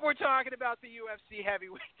 But we're talking about the UFC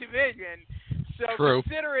heavyweight division. So True.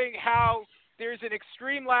 Considering how there's an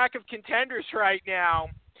extreme lack of contenders right now,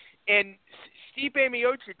 and Stipe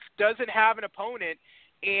Miocic doesn't have an opponent,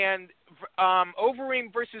 and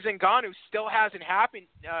Overeem versus Ngannou still hasn't happened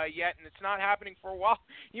yet, and it's not happening for a while,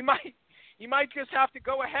 you might just have to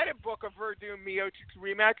go ahead and book a Verdum Miocic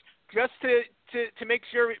rematch just to make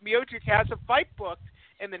sure Miocic has a fight booked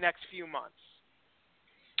in the next few months.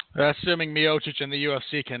 Assuming Miocic and the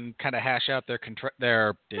UFC can kind of hash out their issues.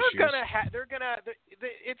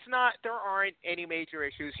 There aren't any major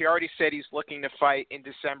issues. He already said he's looking to fight in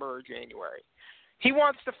December or January. He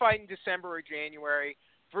wants to fight in December or January.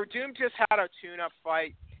 Verdum just had a tune-up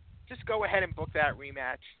fight. Just go ahead and book that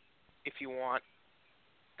rematch if you want.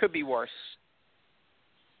 Could be worse.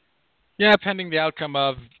 Yeah, pending the outcome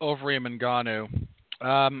of Overeem and Ngannou.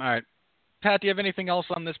 All right. Pat, do you have anything else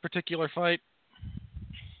on this particular fight?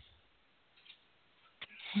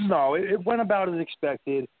 No, it went about as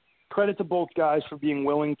expected. Credit to both guys for being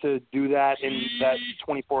willing to do that in that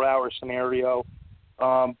 24-hour scenario.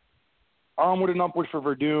 Onward and upward for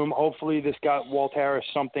Verdum. Hopefully this got Walt Harris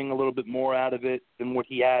something a little bit more out of it than what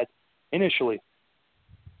he had initially.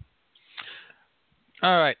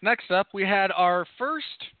 All right, next up, we had our first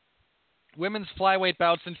women's flyweight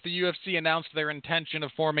bout since the UFC announced their intention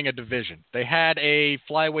of forming a division. They had a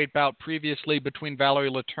flyweight bout previously between Valerie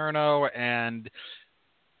Letourneau and,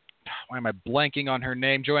 why am I blanking on her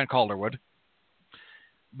name, Joanne Calderwood.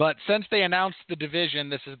 But since they announced the division,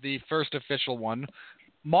 this is the first official one.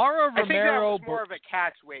 Mara Romero. I think that was more of a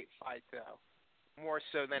catchweight fight, though, more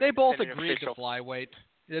so than they both than an agreed official. to flyweight.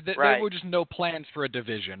 Right. There were just no plans for a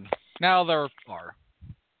division. Now there are.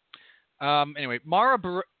 Anyway, Mara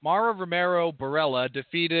Romero Barella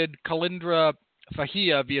defeated Kalindra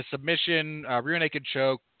Fahia via submission, rear naked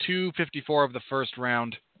choke, 2:54 of the first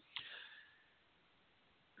round.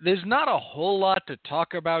 There's not a whole lot to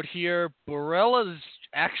talk about here. Barella's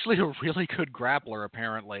actually a really good grappler,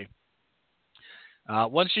 apparently.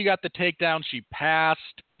 Once she got the takedown, she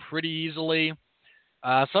passed pretty easily.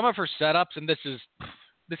 Some of her setups, and this is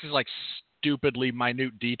like stupidly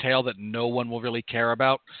minute detail that no one will really care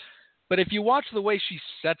about. But if you watch the way she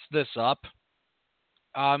sets this up,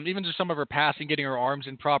 even just some of her passing, getting her arms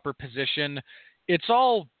in proper position, it's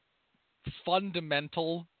all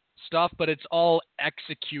fundamental stuff, but it's all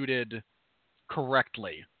executed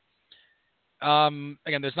correctly. Again,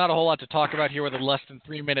 there's not a whole lot to talk about here with a less than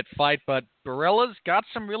 3-minute fight, but Barella's got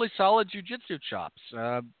some really solid jiu-jitsu chops.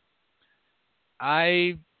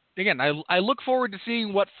 I look forward to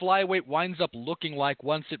seeing what flyweight winds up looking like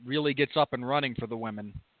once it really gets up and running for the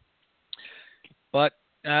women. But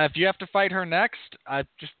if you have to fight her next, I'd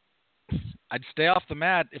stay off the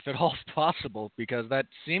mat if at all possible, because that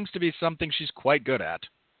seems to be something she's quite good at.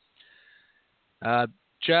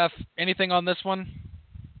 Jeff, anything on this one?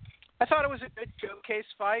 I thought it was a good showcase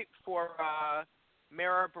fight for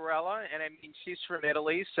Mara Barella, and I mean she's from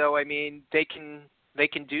Italy, so I mean they can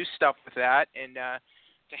do stuff with that, and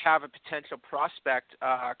to have a potential prospect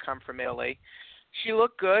come from Italy, she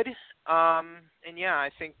looked good, and yeah, I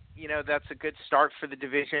think that's a good start for the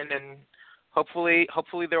division, and hopefully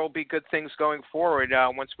there will be good things going forward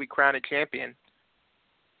once we crown a champion.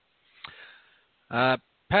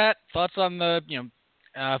 Pat, thoughts on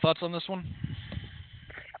this one?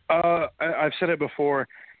 I've said it before.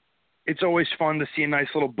 It's always fun to see a nice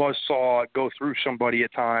little buzzsaw go through somebody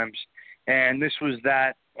at times, and this was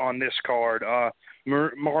that on this card.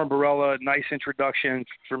 Mara Barella, nice introduction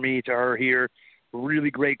for me to her here.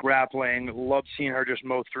 Really great grappling. Loved seeing her just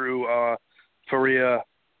mow through Faria.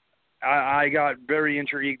 I got very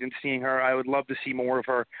intrigued in seeing her. I would love to see more of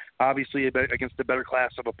her, obviously against a better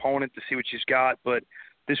class of opponent to see what she's got, but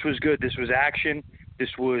this was good. This was action. This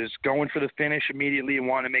was going for the finish immediately and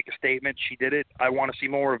wanting to make a statement. She did it. I want to see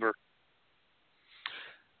more of her.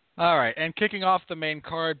 All right, and kicking off the main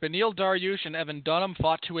card, Beneil Dariush and Evan Dunham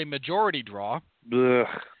fought to a majority draw. Ugh.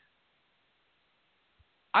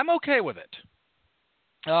 I'm okay with it.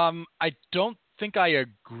 I don't think I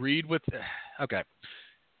agreed with... Okay.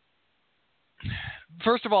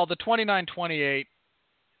 First of all, the 29-28,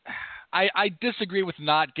 I disagree with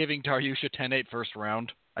not giving Dariush a 10-8 first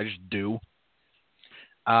round. I just do.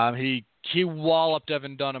 He walloped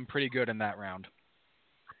Evan Dunham pretty good in that round.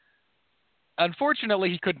 Unfortunately,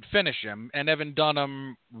 he couldn't finish him, and Evan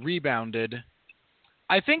Dunham rebounded.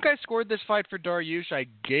 I think I scored this fight for Dariush. I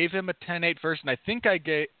gave him a 10-8 first, and I think I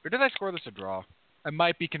gave... Or did I score this a draw? I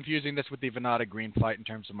might be confusing this with the Venata Green fight in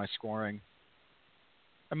terms of my scoring.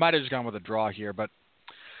 I might have just gone with a draw here, but...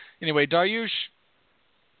 Anyway, Dariush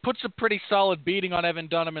puts a pretty solid beating on Evan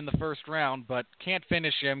Dunham in the first round, but can't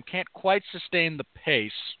finish him, can't quite sustain the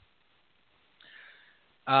pace.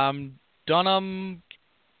 Dunham...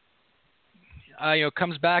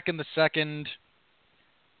 comes back in the second,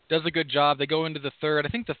 does a good job. They go into the third. I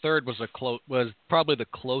think the third was probably the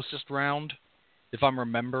closest round, if I'm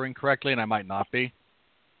remembering correctly, and I might not be.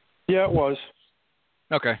 Yeah, it was.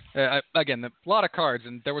 Okay. Again, a lot of cards,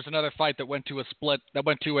 and there was another fight that went to a split, that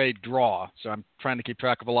went to a draw, so I'm trying to keep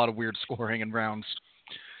track of a lot of weird scoring in rounds.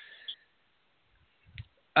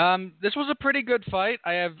 This was a pretty good fight.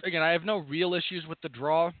 I have no real issues with the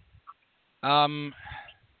draw.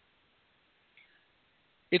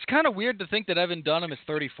 It's kind of weird to think that Evan Dunham is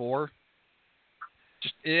 34.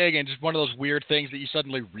 Just one of those weird things that you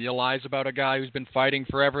suddenly realize about a guy who's been fighting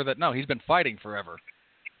forever, that no, he's been fighting forever.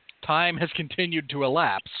 Time has continued to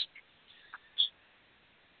elapse.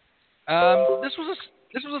 This was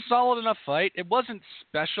a solid enough fight. It wasn't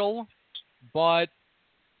special, but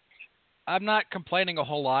I'm not complaining a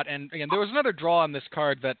whole lot. And again, there was another draw on this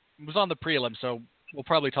card that was on the prelim, so we'll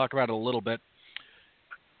probably talk about it a little bit.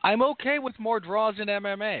 I'm okay with more draws in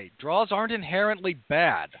MMA. Draws aren't inherently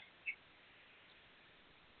bad.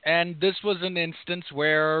 And this was an instance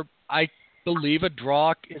where I believe a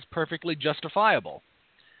draw is perfectly justifiable.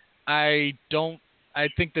 I don't I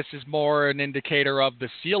think this is more an indicator of the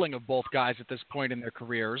ceiling of both guys at this point in their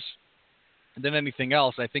careers than anything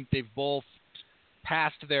else. I think they've both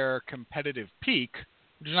passed their competitive peak,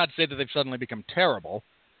 which is not to say that they've suddenly become terrible.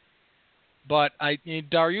 But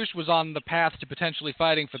Dariush was on the path to potentially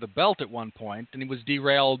fighting for the belt at one point, and he was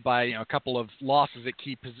derailed by a couple of losses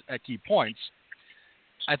at key points.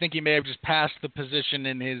 I think he may have just passed the position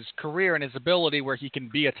in his career and his ability where he can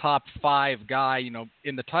be a top 5 guy,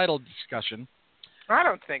 in the title discussion. I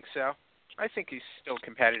don't think so. I think he's still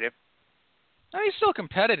competitive. He's still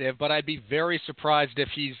competitive, but I'd be very surprised if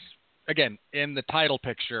he's, again, in the title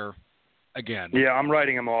picture again. Yeah, I'm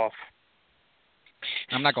writing him off.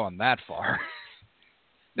 I'm not going that far.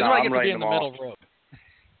 No, I I'm get to be writing in the him middle off. road.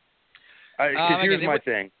 Because here's my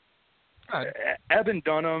thing. Go ahead. Evan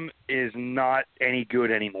Dunham is not any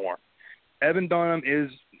good anymore. Evan Dunham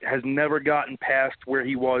has never gotten past where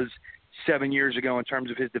he was 7 years ago in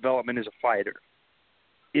terms of his development as a fighter.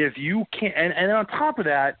 If you can't, and on top of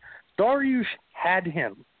that, Dariush had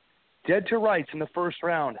him dead to rights in the first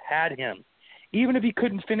round. Had him. Even if he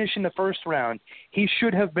couldn't finish in the first round, he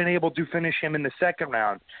should have been able to finish him in the second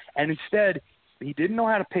round. And instead, he didn't know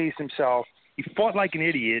how to pace himself. He fought like an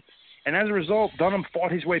idiot. And as a result, Dunham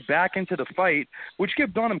fought his way back into the fight, which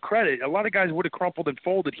give Dunham credit. A lot of guys would have crumpled and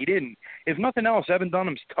folded. He didn't. If nothing else, Evan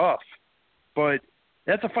Dunham's tough. But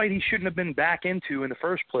that's a fight he shouldn't have been back into in the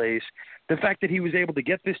first place. The fact that he was able to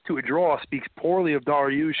get this to a draw speaks poorly of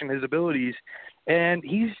Dariush and his abilities. And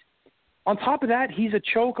on top of that, he's a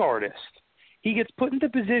choke artist. He gets put into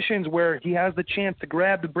positions where he has the chance to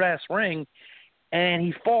grab the brass ring, and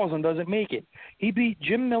he falls and doesn't make it. He beat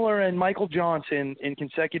Jim Miller and Michael Johnson in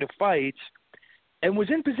consecutive fights and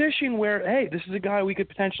was in position where, hey, this is a guy we could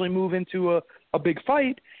potentially move into a big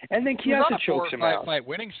fight, and then Chiesa chokes him out. Fight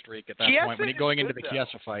winning streak at that point when he's going into the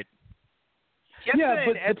Chiesa fight. Chiesa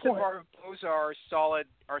and Edson Barboza are solid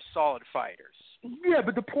fighters. Yeah,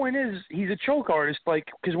 but the point is, he's a choke artist,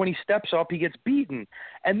 because when he steps up, he gets beaten.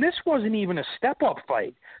 And this wasn't even a step-up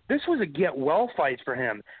fight. This was a get-well fight for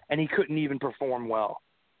him, and he couldn't even perform well.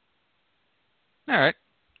 All right.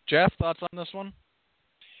 Jeff, thoughts on this one?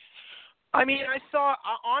 I mean,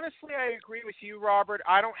 honestly, I agree with you, Robert.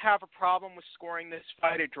 I don't have a problem with scoring this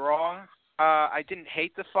fight a draw. I didn't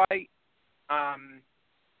hate the fight.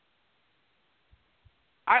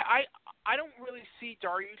 I don't really see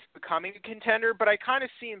Dariush becoming a contender, but I kind of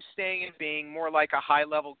see him staying and being more like a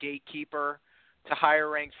high-level gatekeeper to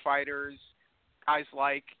higher-ranked fighters, guys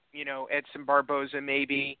like, Edson Barboza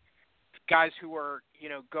maybe, guys who are,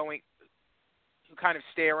 who kind of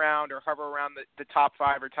stay around or hover around the top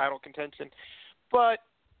 5 or title contention. But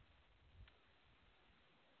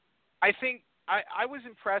I think I was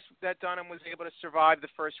impressed that Dunham was able to survive the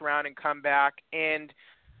first round and come back. And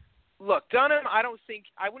look, Dunham, I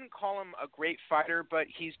wouldn't call him a great fighter, but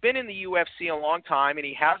he's been in the UFC a long time, and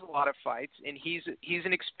he has a lot of fights, and he's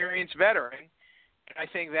an experienced veteran. And I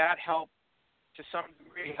think that helped, to some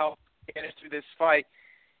degree, get us through this fight.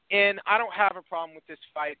 And I don't have a problem with this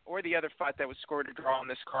fight or the other fight that was scored a draw on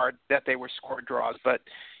this card, that they were scored draws. But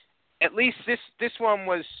at least this one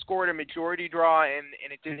was scored a majority draw, and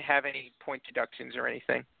it didn't have any point deductions or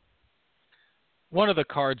anything. One of the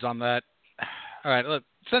cards on that. All right, look,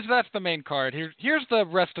 since that's the main card, here's the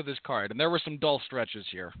rest of this card, and there were some dull stretches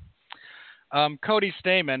here. Cody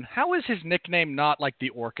Stamann, how is his nickname not like the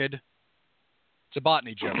Orchid? It's a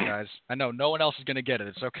botany joke, guys. I know, no one else is going to get it.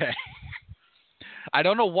 It's okay. I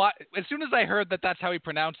don't know why. As soon as I heard that that's how he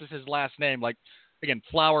pronounces his last name, again,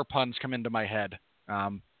 flower puns come into my head.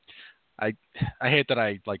 I hate that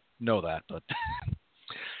I know that, but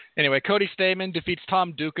anyway, Cody Stamann defeats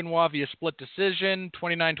Tom Duquesnoy via split decision,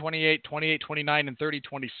 29-28, 28-29, and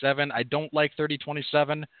 30-27. I don't like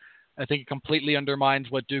 30-27. I think it completely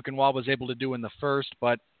undermines what Duquesnoy was able to do in the first,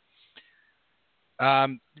 but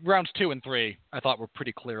rounds 2 and 3 I thought were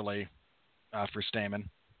pretty clearly for Stamann.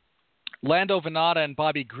 Lando Venata and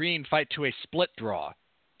Bobby Green fight to a split draw,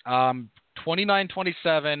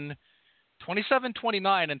 29-27,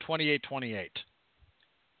 27-29, and 28-28.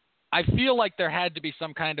 I feel like there had to be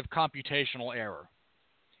some kind of computational error.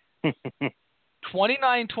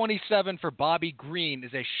 29-27 for Bobby Green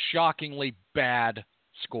is a shockingly bad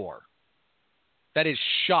score. That is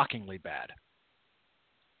shockingly bad.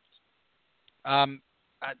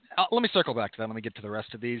 Let me circle back to that. Let me get to the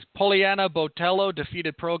rest of these. Poliana Botello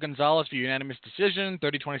defeated Pro Gonzalez via unanimous decision,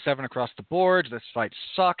 30-27 across the board. This fight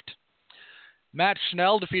sucked. Matt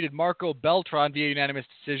Schnell defeated Marco Beltran via unanimous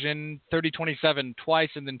decision, 30-27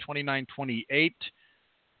 twice and then 29-28.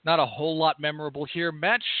 Not a whole lot memorable here.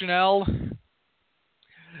 Matt Schnell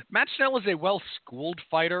is a well-schooled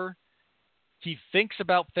fighter. He thinks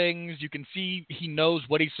about things. You can see he knows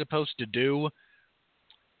what he's supposed to do.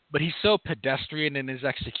 But he's so pedestrian in his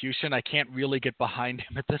execution, I can't really get behind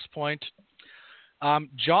him at this point.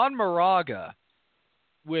 John Moraga,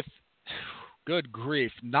 with, good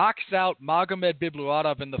grief, knocks out Magomed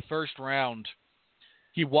Bibluatov in the first round.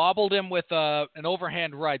 He wobbled him with an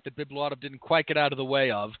overhand right that Bibluatov didn't quite get out of the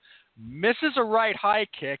way of, misses a right high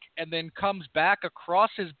kick, and then comes back across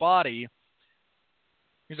his body.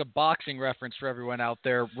 Here's a boxing reference for everyone out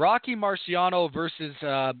there. Rocky Marciano versus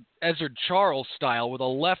Ezzard Charles style with a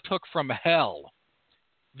left hook from hell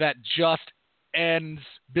that just ends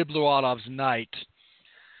Bibluatov's night.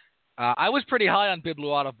 I was pretty high on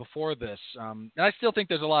Bibluatov before this, and I still think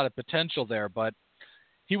there's a lot of potential there, but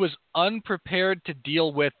he was unprepared to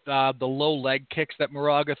deal with the low leg kicks that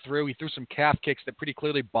Moraga threw. He threw some calf kicks that pretty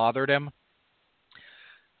clearly bothered him.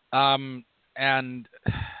 And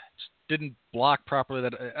didn't block properly.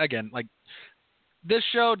 That again, like, this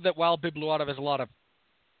showed that while Bibluatov has a lot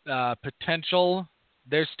of potential,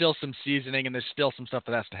 there's still some seasoning and there's still some stuff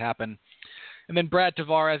that has to happen. And then Brad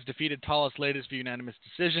Tavares defeated Talas Leites via unanimous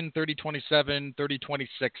decision, 30-27, 30-26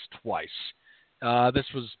 twice. This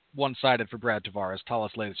was one-sided for Brad Tavares.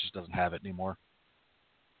 Talas Leites just doesn't have it anymore.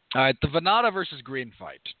 All right, the Venata versus Green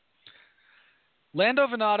fight. Lando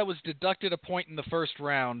Venata was deducted a point in the first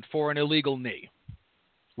round for an illegal knee,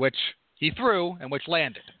 which he threw and which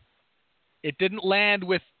landed. It didn't land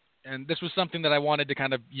with, and this was something that I wanted to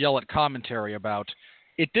kind of yell at commentary about,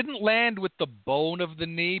 it didn't land with the bone of the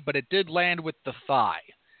knee, but it did land with the thigh.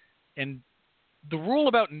 And the rule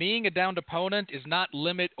about kneeing a downed opponent is not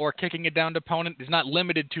or kicking a downed opponent is not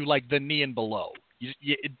limited to, like, the knee and below.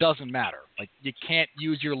 It doesn't matter. Like, you can't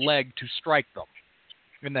use your leg to strike them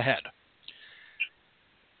in the head.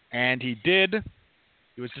 And he did.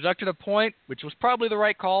 He was deducted a point, which was probably the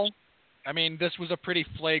right call. I mean, this was a pretty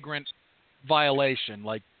flagrant violation.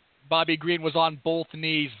 Like, Bobby Green was on both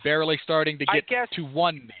knees, barely starting to get to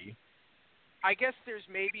one knee. I guess there's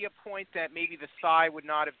maybe a point that maybe the thigh would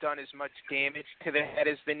not have done as much damage to the head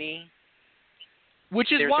as the knee.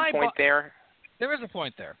 Which is there's why a point there. There is a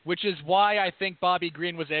point there, which is why I think Bobby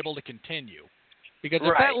Green was able to continue. Because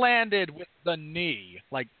if that landed with the knee,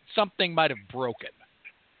 like, something might have broken,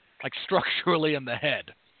 like structurally in the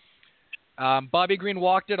head. Bobby Green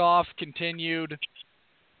walked it off, continued.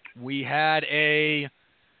 We had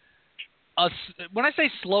when I say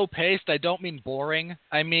slow-paced, I don't mean boring.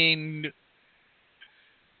 I mean,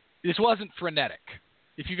 this wasn't frenetic.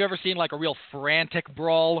 If you've ever seen, like, a real frantic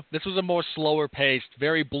brawl, this was a more slower-paced,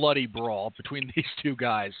 very bloody brawl between these two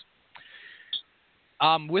guys.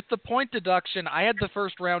 With the point deduction, I had the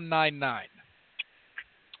first round 9-9.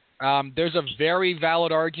 There's a very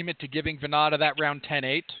valid argument to giving Venata that round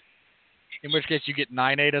 10-8, in which case you get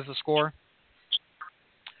 9-8 as the score.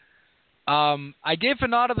 I gave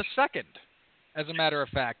Venata the second, as a matter of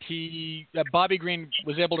fact. Bobby Green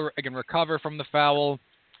was able to, again, recover from the foul.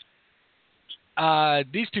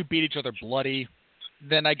 These two beat each other bloody.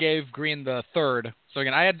 Then I gave Green the third. So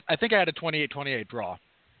again, I think I had a 28-28 draw.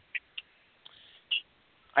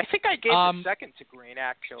 I think I gave the second to Green,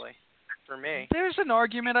 actually, for me. There's an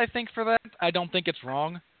argument, I think, for that. I don't think it's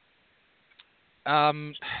wrong.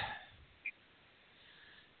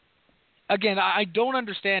 Again, I don't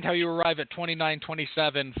understand how you arrive at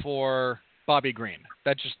 29-27 for Bobby Green.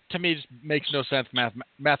 That just, to me, just makes no sense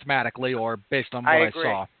mathematically or based on what I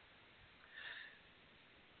saw.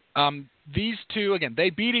 These two, again, they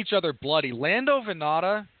beat each other bloody. Lando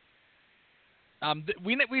Venata,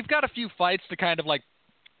 we've got a few fights to kind of, like,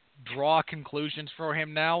 draw conclusions for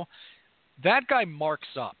him now. That guy marks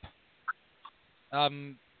up. I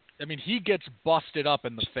mean, he gets busted up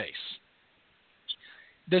in the face.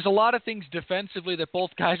 There's a lot of things defensively that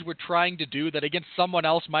both guys were trying to do that against someone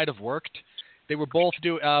else might have worked. They were both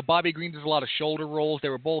Bobby Green does a lot of shoulder rolls. They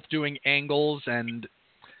were both doing angles and,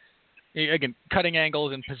 again, cutting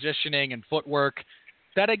angles and positioning and footwork.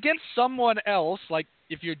 That against someone else, like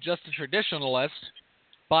if you're just a traditionalist,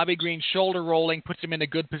 Bobby Green shoulder rolling puts him in a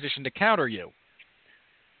good position to counter you.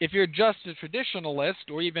 If you're just a traditionalist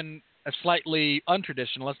or even a slightly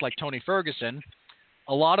untraditionalist like Tony Ferguson,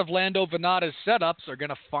 a lot of Lando Venata's setups are going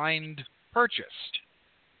to find purchase.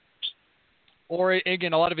 Or,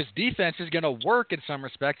 again, a lot of his defense is going to work in some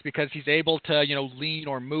respects because he's able to, lean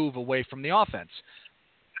or move away from the offense.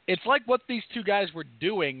 It's like what these two guys were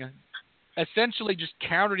doing, essentially just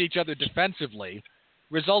countered each other defensively,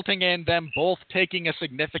 resulting in them both taking a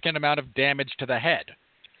significant amount of damage to the head.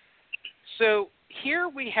 So here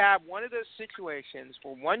we have one of those situations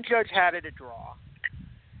where one judge had it a draw,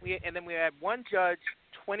 and then we had one judge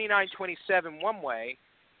 29-27 one way,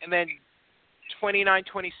 and then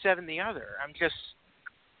 29-27 the other. I'm just,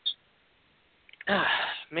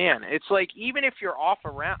 man, it's like even if you're off a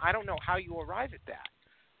round, I don't know how you arrive at that.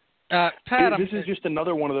 Pat, this is just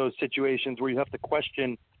another one of those situations where you have to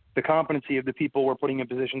question the competency of the people we're putting in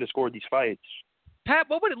position to score these fights. Pat,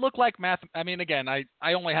 what would it look like I mean, again, I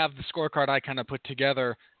only have the scorecard I kind of put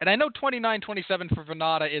together, and I know 29-27 for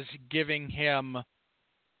Venata is giving him,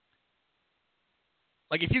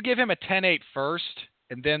 like, if you give him a 10-8 first,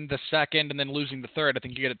 and then the second, and then losing the third, I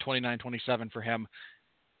think you get a 29-27 for him.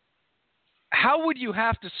 How would you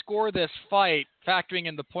have to score this fight, factoring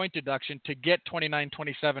in the point deduction, to get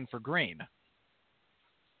 29-27 for Green?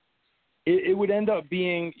 It would end up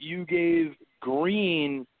being you gave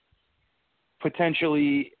Green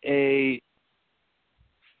potentially a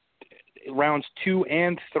rounds 2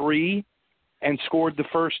 and 3 and scored the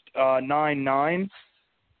first 9-9,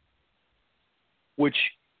 which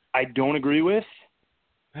I don't agree with.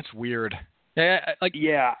 That's weird. Yeah,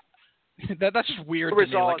 yeah. That's just weird.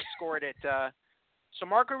 Rosales scored it. So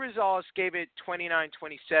Marco Rosales gave it 29-27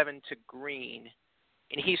 to Green,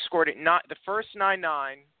 and he scored it not the first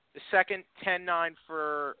 9-9, the second 10-9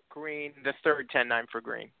 for Green, the third 10-9 for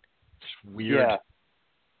Green. It's weird. Yeah.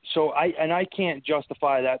 So I can't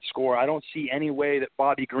justify that score. I don't see any way that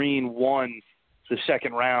Bobby Green won the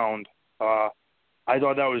second round. I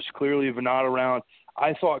thought that was clearly a Venata round.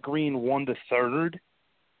 I thought Green won the third,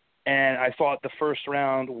 and I thought the first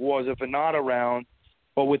round was a Venata round,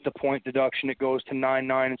 but with the point deduction, it goes to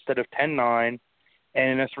 9-9 instead of 10-9. And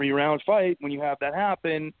in a 3-round fight, when you have that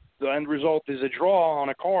happen, the end result is a draw on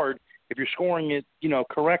a card if you're scoring it,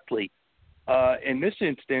 correctly. In this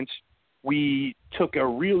instance, we took a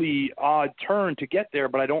really odd turn to get there,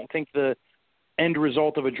 but I don't think the end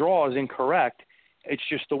result of a draw is incorrect. It's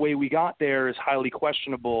just the way we got there is highly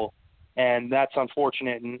questionable, and that's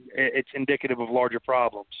unfortunate, and it's indicative of larger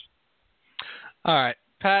problems. All right,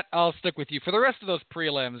 Pat, I'll stick with you. For the rest of those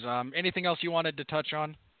prelims, anything else you wanted to touch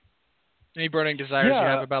on? Any burning desires you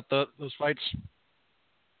have about those fights?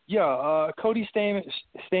 Yeah, Cody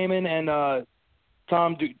Stamann and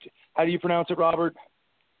Tom, how do you pronounce it, Robert?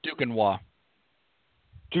 Duquesnoy.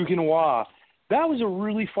 That was a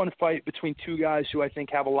really fun fight between two guys who I think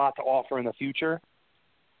have a lot to offer in the future.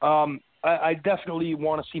 I definitely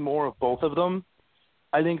want to see more of both of them.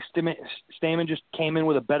 I think Stamann just came in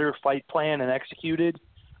with a better fight plan and executed.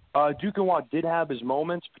 Duquesnoy did have his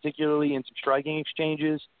moments, particularly in some striking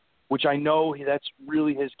exchanges, which I know that's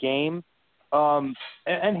really his game.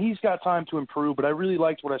 And he's got time to improve, but I really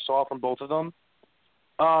liked what I saw from both of them.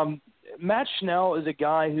 Matt Schnell is a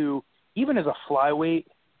guy who, even as a flyweight,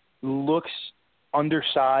 looks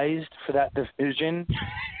undersized for that division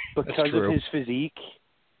because of his physique.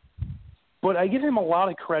 But I give him a lot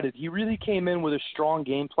of credit. He really came in with a strong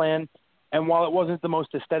game plan, and while it wasn't the most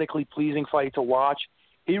aesthetically pleasing fight to watch,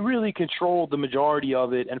 he really controlled the majority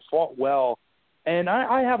of it and fought well. And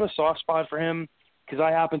I have a soft spot for him because I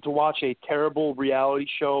happened to watch a terrible reality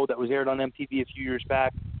show that was aired on MTV a few years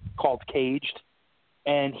back called Caged.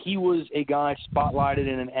 And he was a guy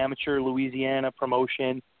spotlighted in an amateur Louisiana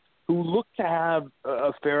promotion who looked to have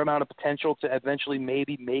a fair amount of potential to eventually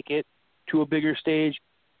maybe make it to a bigger stage.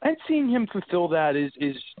 And seeing him fulfill that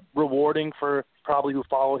is rewarding for probably who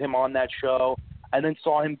followed him on that show. I then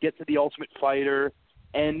saw him get to The Ultimate Fighter.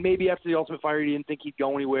 And maybe after The Ultimate Fighter, he didn't think he'd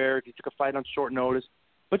go anywhere. He took a fight on short notice.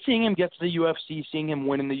 But seeing him get to the UFC, seeing him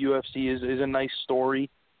win in the UFC is a nice story.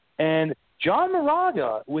 And John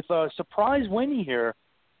Moraga with a surprise win here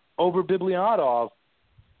over Bibliatov,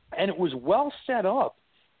 and it was well set up.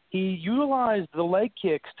 He utilized the leg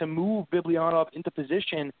kicks to move Bibliatov into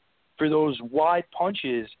position for those wide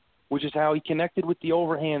punches, which is how he connected with the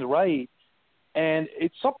overhand right. And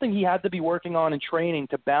it's something he had to be working on in training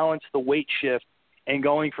to balance the weight shift and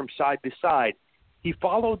going from side to side. He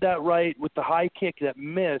followed that right with the high kick that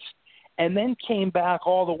missed, and then came back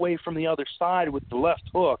all the way from the other side with the left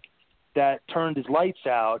hook that turned his lights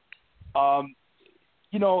out.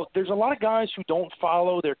 There's a lot of guys who don't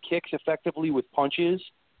follow their kicks effectively with punches.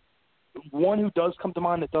 One who does come to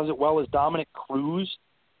mind that does it well is Dominic Cruz,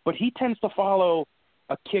 but he tends to follow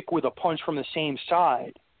a kick with a punch from the same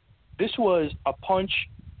side. This was a punch,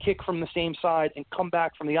 kick from the same side, and come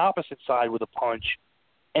back from the opposite side with a punch.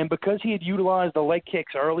 And because he had utilized the leg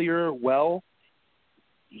kicks earlier well,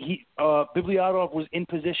 Bibliatov was in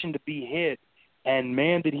position to be hit, and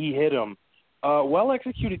man, did he hit him.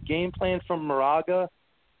 Well-executed game plan from Moraga,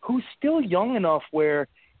 who's still young enough where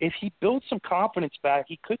if he builds some confidence back,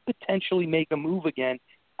 he could potentially make a move again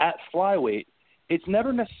at flyweight. It's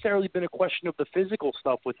never necessarily been a question of the physical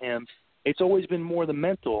stuff with him. It's always been more the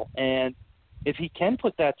mental. And if he can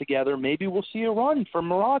put that together, maybe we'll see a run from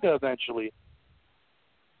Moraga eventually.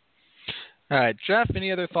 All right, Jeff,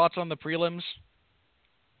 any other thoughts on the prelims?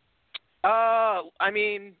 I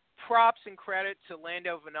mean, props and credit to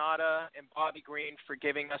Lando Venata and Bobby Green for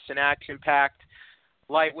giving us an action-packed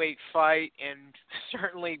lightweight fight and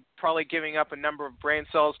certainly probably giving up a number of brain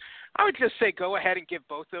cells. I would just say go ahead and give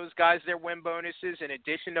both those guys their win bonuses in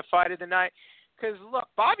addition to Fight of the Night. Because, look,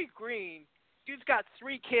 Bobby Green, dude's got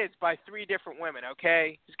 3 kids by 3 different women,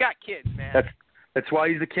 okay? He's got kids, man. That's why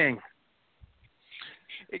he's the king.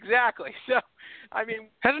 Exactly. So, I mean,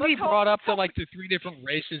 hasn't he brought up the 3 different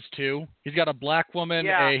races too? He's got a black woman,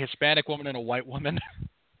 a Hispanic woman, and a white woman.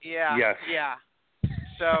 Yeah. Yes. Yeah.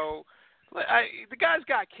 So, the guy's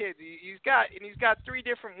got kids. He's got 3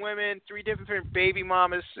 different women, 3 different baby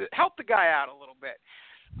mamas. Help the guy out a little bit.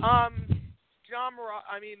 That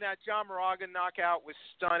John Moraga knockout was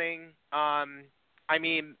stunning. I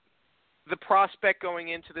mean, the prospect going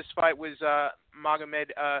into this fight was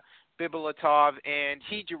Magomed Bibulatov, and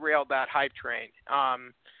he derailed that hype train.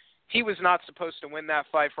 He was not supposed to win that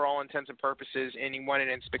fight for all intents and purposes, and he won it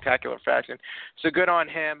in spectacular fashion. So good on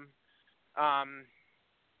him.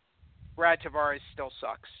 Brad Tavares still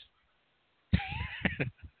sucks.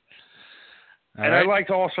 And I'd like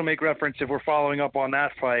to also make reference, if we're following up on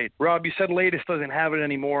that fight. Rob, you said Latest doesn't have it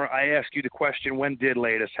anymore. I ask you the question, when did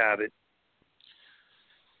Latest have it?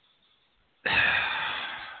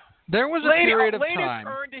 There was a period of Latest time.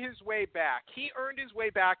 Earned his way back. He earned his way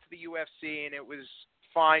back to the UFC, and it was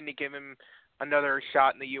fine to give him another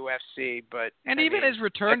shot in the UFC. And even his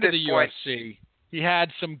return to the UFC, he had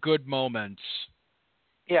some good moments.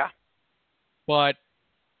 Yeah. But,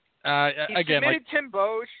 he again, submitted Tim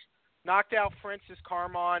Bosch, knocked out Francis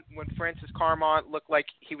Carmont when Francis Carmont looked like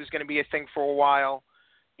he was going to be a thing for a while.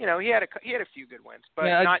 You know, he had a few good wins, but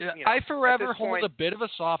I forever hold a bit of a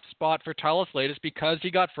soft spot for Talis Latest because he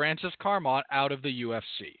got Francis Carmont out of the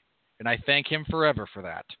UFC, and I thank him forever for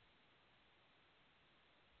that.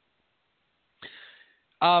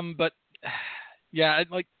 But yeah,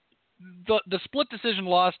 the split decision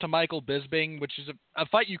loss to Michael Bisping, which is a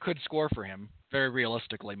fight you could score for him, very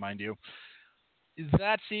realistically, mind you.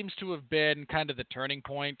 That seems to have been kind of the turning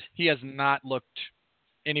point. He has not looked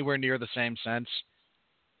anywhere near the same since.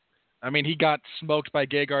 I mean, he got smoked by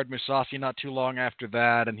Gegard Mousasi not too long after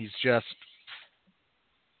that, and he's just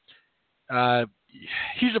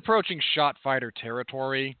he's approaching shot fighter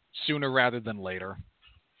territory sooner rather than later.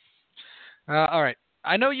 All right.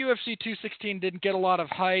 I know UFC 216 didn't get a lot of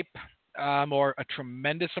hype or a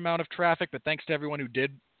tremendous amount of traffic, but thanks to everyone who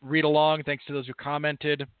did read along. Thanks to those who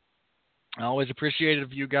commented. I always appreciate it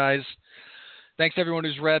of you guys. Thanks to everyone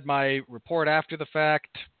who's read my report after the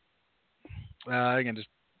fact. Again,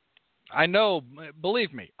 I know,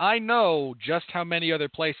 believe me, I know just how many other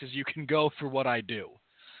places you can go for what I do.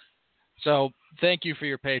 So thank you for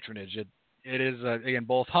your patronage. It is, again,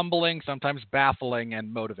 both humbling, sometimes baffling,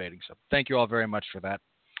 and motivating. So thank you all very much for that.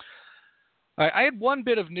 I had one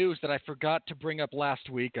bit of news that I forgot to bring up last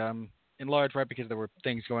week, in large part because there were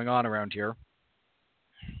things going on around here.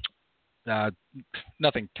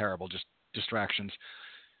 Nothing terrible, just distractions.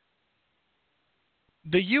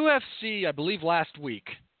 The UFC, I believe last week,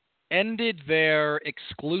 ended their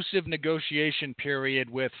exclusive negotiation period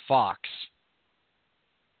with Fox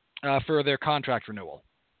for their contract renewal,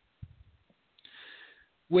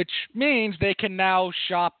 which means they can now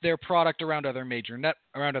shop their product around other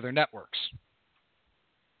other networks.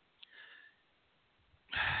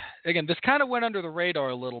 Again, this kind of went under the radar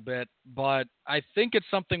a little bit, but I think it's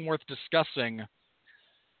something worth discussing.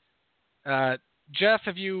 Jeff,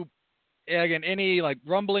 have you, again, any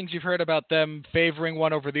rumblings you've heard about them favoring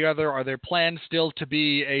one over the other? Are their plans still to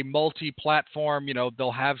be a multi-platform? You know,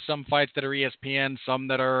 they'll have some fights that are ESPN, some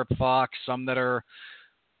that are Fox, some that are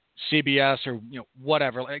CBS, or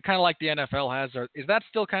whatever, kind of like the NFL has. Is that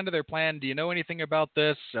still kind of their plan? Do you know anything about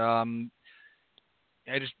this? Along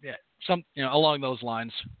those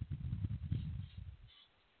lines.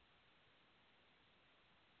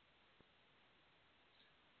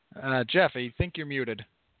 Jeff, I think you're muted.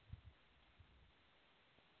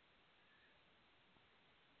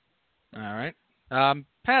 All right.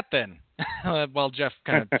 Pat, then. Well, Jeff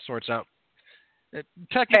kind of sorts out.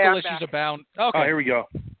 Technical issues abound. Okay. Oh, here we go.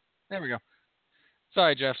 There we go.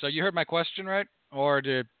 Sorry, Jeff. So you heard my question, right? Or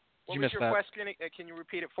did you miss that? What was your question? Can you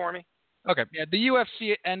repeat it for me? Okay. Yeah, the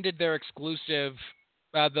UFC ended their exclusive,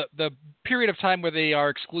 the period of time where they are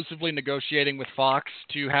exclusively negotiating with Fox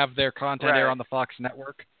to have their content air on the Fox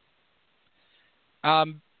network. Have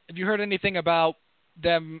you heard anything about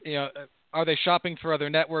them? Are they shopping for other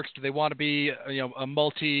networks? Do they want to be, a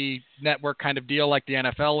multi-network kind of deal like the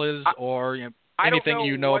NFL is, or? Anything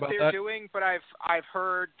you know what about they're that? doing, but I've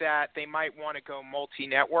heard that they might want to go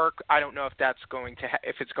multi-network. I don't know if that's going to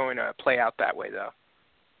if it's going to play out that way though.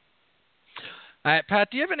 Pat,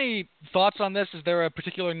 do you have any thoughts on this? Is there a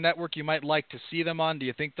particular network you might like to see them on? Do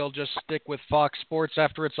you think they'll just stick with Fox Sports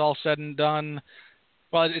after it's all said and done?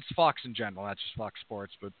 Well, it's Fox in general, not just Fox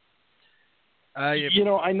Sports, but you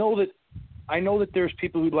know, I know that there's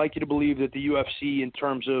people who'd like you to believe that the UFC, in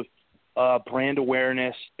terms of brand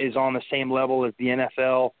awareness, is on the same level as the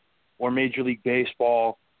NFL or Major League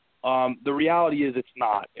Baseball. The reality is it's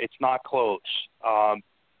not. It's not close.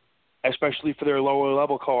 Especially for their lower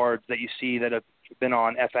level cards that you see that have been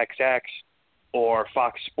on FXX or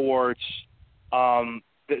Fox Sports.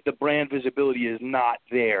 The brand visibility is not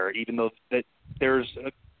there, even though that there's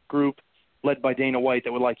a group led by Dana White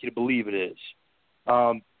that would like you to believe it is.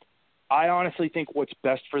 I honestly think what's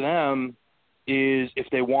best for them is, if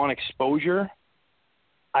they want exposure,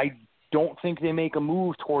 I don't think they make a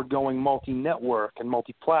move toward going multi-network and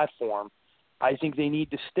multi-platform. I think they need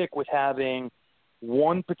to stick with having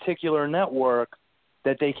one particular network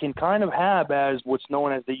that they can kind of have as what's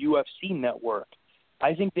known as the UFC network.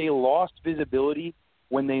 I think they lost visibility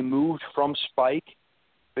when they moved from Spike,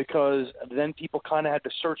 because then people kind of had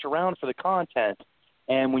to search around for the content.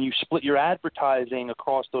 And when you split your advertising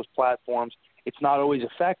across those platforms, it's not always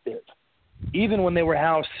effective. Even when they were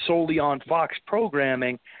housed solely on Fox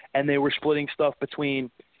programming and they were splitting stuff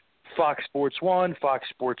between Fox Sports 1, Fox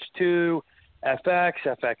Sports 2, FX,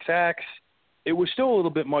 FXX, it was still a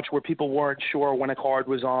little bit much where people weren't sure when a card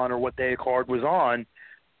was on or what day a card was on.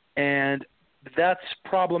 And that's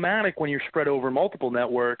problematic when you're spread over multiple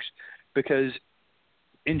networks, because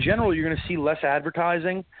in general you're going to see less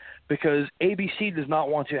advertising, because ABC does not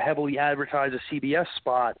want to heavily advertise a CBS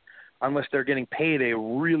spot unless they're getting paid a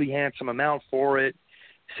really handsome amount for it.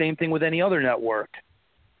 Same thing with any other network.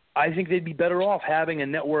 I think they'd be better off having a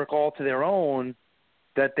network all to their own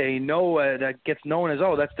that they know, that gets known as,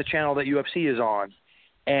 oh, that's the channel that UFC is on,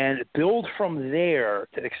 and build from there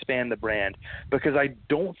to expand the brand, because I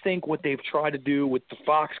don't think what they've tried to do with the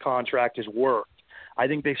Fox contract has worked. I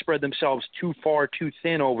think they spread themselves too far, too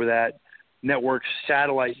thin over that network's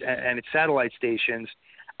satellite and its satellite stations.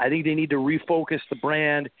 I think they need to refocus the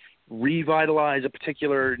brand, revitalize a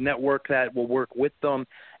particular network that will work with them,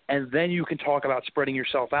 and then you can talk about spreading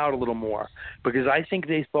yourself out a little more, because I think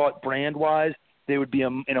they thought brand-wise they would be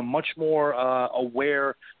in a much more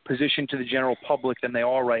aware position to the general public than they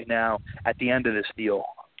are right now at the end of this deal.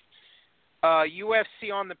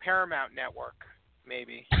 UFC on the Paramount Network,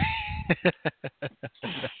 maybe.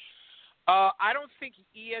 I don't think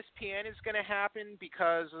ESPN is going to happen,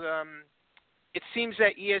 because it seems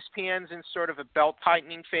that ESPN's in sort of a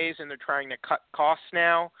belt-tightening phase, and they're trying to cut costs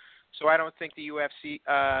now. So I don't think the UFC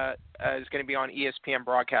is going to be on ESPN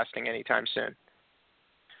broadcasting anytime soon.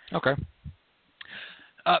 Okay.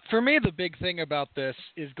 For me, the big thing about this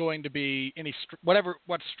is going to be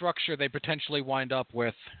what structure they potentially wind up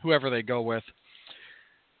with, whoever they go with.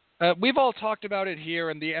 We've all talked about it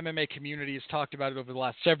here, and the MMA community has talked about it over the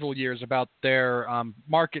last several years, about their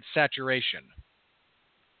market saturation,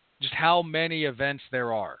 just how many events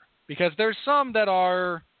there are. Because there's some that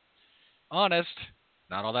are, honest,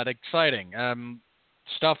 not all that exciting.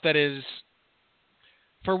 Stuff that is,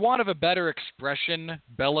 for want of a better expression,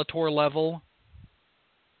 Bellator level.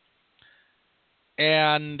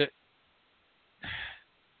 And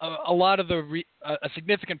a lot of a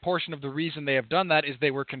significant portion of the reason they have done that is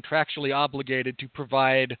they were contractually obligated to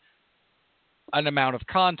provide an amount of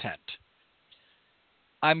content.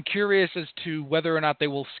 I'm curious as to whether or not they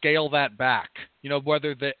will scale that back. You know,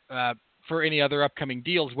 whether for any other upcoming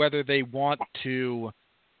deals, whether they want to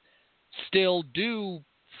still do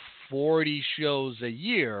 40 shows a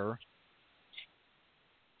year,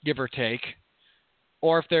 give or take,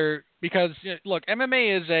 or if they're, because look,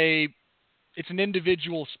 MMA is it's an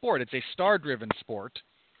individual sport. It's a star-driven sport.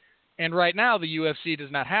 And right now, the UFC does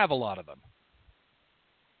not have a lot of them.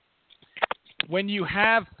 When you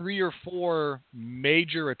have 3 or 4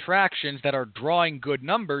 major attractions that are drawing good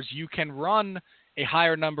numbers, you can run a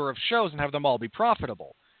higher number of shows and have them all be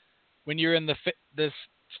profitable. When you're in this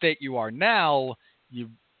state you are now,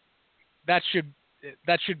 that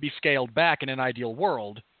should be scaled back in an ideal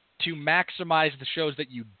world to maximize the shows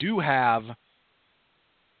that you do have,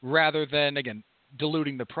 rather than, again,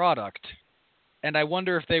 diluting the product. And I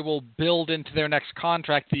wonder if they will build into their next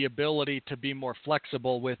contract the ability to be more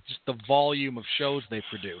flexible with just the volume of shows they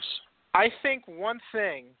produce. I think one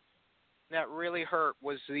thing that really hurt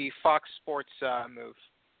was the Fox Sports move.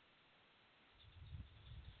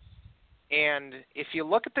 And if you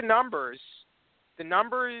look at the numbers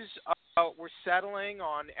were settling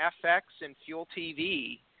on FX and Fuel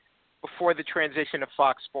TV before the transition to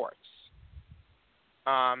Fox Sports.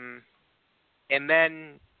 And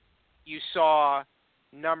then you saw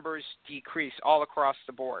numbers decrease all across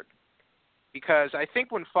the board. Because I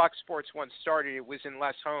think when Fox Sports 1 started, it was in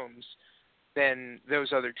less homes than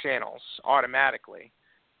those other channels automatically.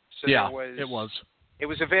 So yeah, it was. It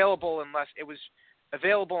was available in less. It was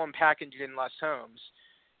available and packaged in less homes,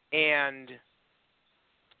 and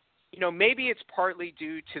maybe it's partly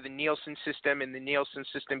due to the Nielsen system and the Nielsen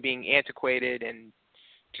system being antiquated and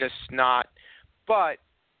just not. But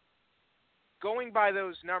going by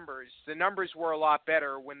those numbers, the numbers were a lot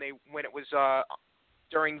better when it was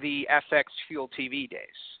during the FX Fuel TV days.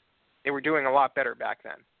 They were doing a lot better back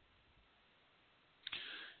then.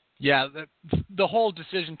 Yeah, the whole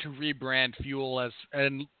decision to rebrand Fuel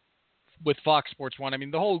and with Fox Sports 1, I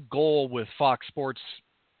mean, the whole goal with Fox Sports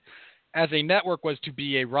as a network was to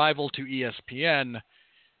be a rival to ESPN,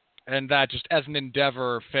 and that just as an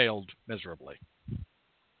endeavor failed miserably.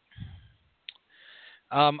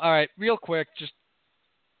 All right, real quick, just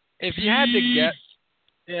if you had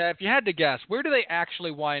to guess, where do they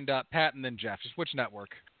actually wind up, Pat and then Jeff? Just which network?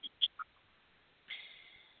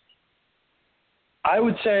 I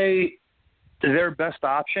would say their best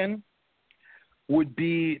option would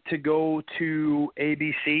be to go to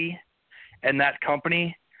ABC and that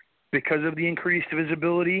company because of the increased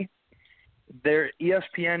visibility. Their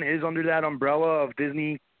ESPN is under that umbrella of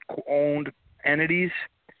Disney-owned entities.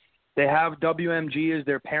 They have WMG as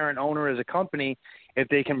their parent owner as a company. If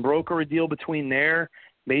they can broker a deal between there,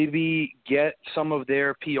 maybe get some of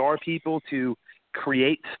their PR people to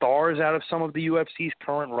create stars out of some of the UFC's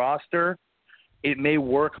current roster, it may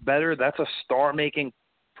work better. That's a star-making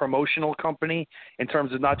promotional company in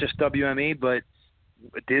terms of not just WME, but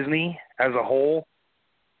Disney as a whole.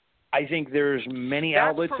 I think there's many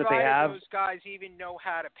outlets that they have. Those guys even know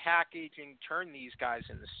how to package and turn these guys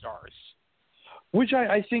into stars. Which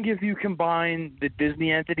I think if you combine the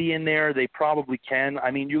Disney entity in there, they probably can. I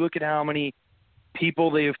mean, you look at how many people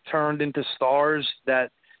they've turned into stars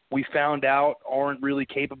that we found out aren't really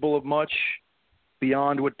capable of much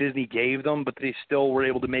beyond what Disney gave them, but they still were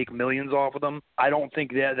able to make millions off of them. I don't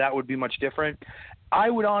think that would be much different. I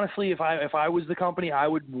would honestly, if I was the company, I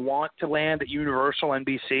would want to land at Universal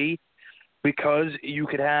NBC because you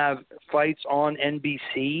could have fights on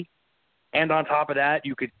NBC, and on top of that,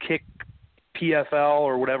 you could kick PFL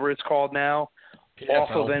or whatever it's called now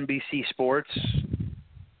off of NBC Sports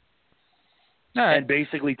and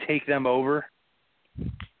basically take them over.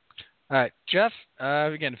 All right, Jeff,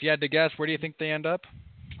 again, if you had to guess, where do you think they end up?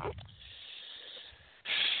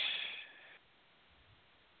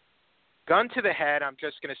 Gun to the head, I'm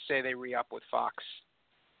just going to say they re-up with Fox.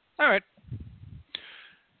 All right.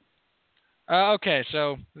 Okay,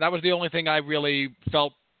 so that was the only thing I really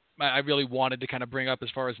wanted to kind of bring up as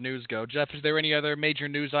far as news go. Jeff, is there any other major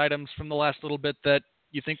news items from the last little bit that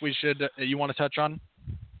you think you want to touch on?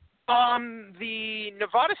 The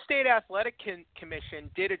Nevada State Athletic Commission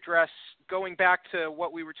did address, going back to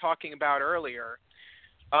what we were talking about earlier,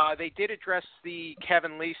 they did address the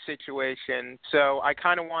Kevin Lee situation, so I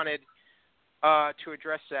kind of wanted to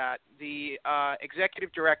address that. The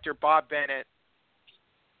executive director, Bob Bennett,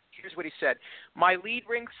 here's what he said. My lead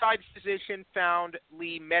ringside physician found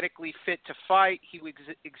Lee medically fit to fight. He was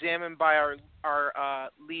examined by our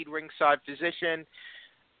lead ringside physician,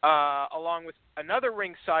 along with another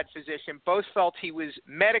ringside physician. Both felt he was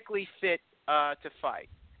medically fit to fight.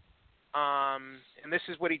 And this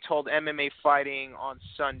is what he told MMA Fighting on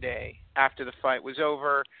Sunday after the fight was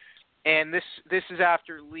over. And this is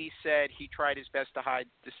after Lee said he tried his best to hide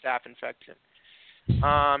the staph infection.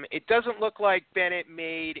 It doesn't look like Bennett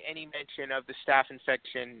made any mention of the staph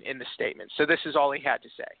infection in the statement. So this is all he had to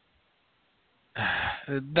say.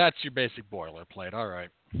 That's your basic boilerplate. All right.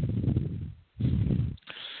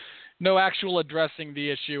 No actual addressing the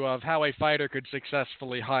issue of how a fighter could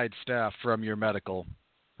successfully hide staph from your medical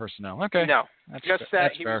personnel. Okay. No, just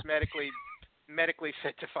that he fair. was medically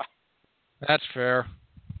fit to fight. That's fair.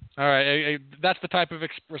 All right. That's the type of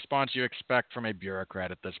response you expect from a bureaucrat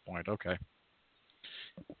at this point. Okay.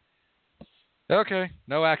 Okay.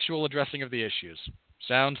 No actual addressing of the issues.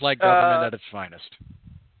 Sounds like government at its finest.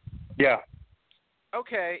 Yeah.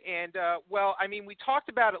 Okay, and, well, I mean, we talked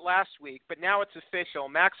about it last week, but now it's official.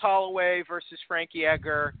 Max Holloway versus Frankie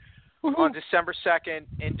Edgar on December 2nd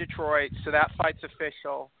in Detroit, so that fight's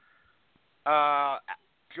official.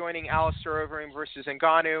 Joining Alistair Overeem versus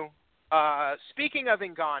Ngannou. Speaking of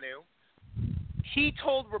Ngannou, he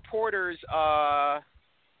told reporters on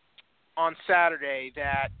Saturday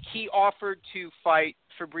that he offered to fight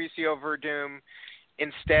Fabricio Verdum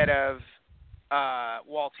instead of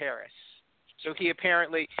Walt Harris. So he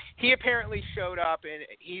apparently showed up, and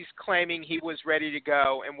he's claiming he was ready to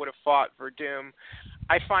go and would have fought Verdum.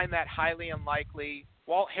 I find that highly unlikely.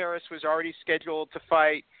 Walt Harris was already scheduled to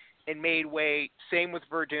fight and made weight. Same with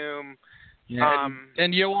Verdum. Yeah,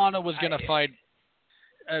 and Joanna was going to fight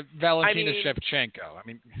Valentina Shevchenko.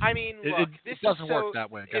 I mean, look, it doesn't work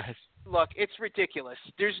that way, guys. Look, it's ridiculous.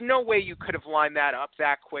 There's no way you could have lined that up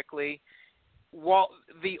that quickly.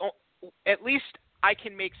 At least I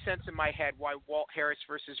can make sense in my head why Walt Harris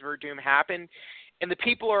versus Verdum happened, and the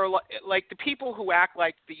people are like the people who act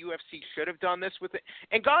like the UFC should have done this with it.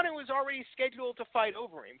 And Ngannou was already scheduled to fight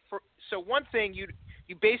over him. So one thing you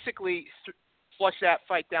basically flush that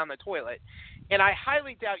fight down the toilet, and I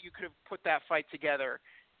highly doubt you could have put that fight together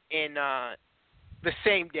in the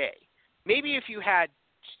same day. Maybe if you had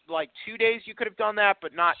like 2 days, you could have done that,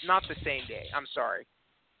 but not the same day. I'm sorry.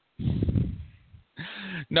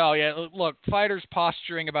 No, yeah. Look, fighters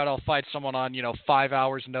posturing about I'll fight someone on 5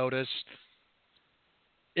 hours notice.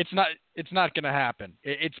 It's not going to happen.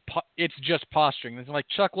 It's just posturing. It's like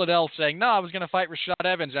Chuck Liddell saying, "No, I was going to fight Rashad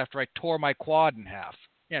Evans after I tore my quad in half."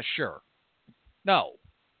 Yeah, sure. No,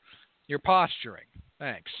 you're posturing.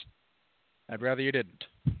 Thanks. I'd rather you didn't.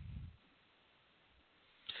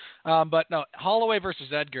 But no, Holloway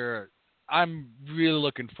versus Edgar. I'm really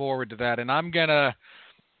looking forward to that, and I'm gonna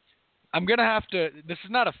have to. This is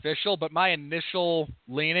not official, but my initial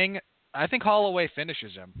leaning, I think Holloway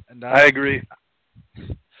finishes him. And I agree.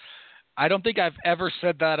 I don't think I've ever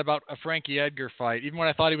said that about a Frankie Edgar fight, even when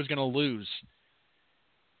I thought he was going to lose.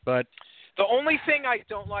 But the only thing I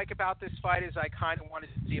don't like about this fight is I kind of wanted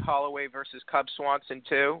to see Holloway versus Cub Swanson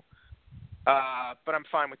too. But I'm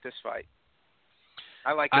fine with this fight.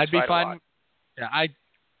 I like this I'd be fight fine. a lot. Yeah,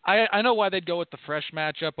 I know why they'd go with the fresh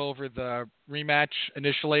matchup over the rematch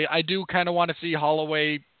initially. I do kind of want to see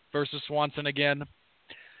Holloway versus Swanson again.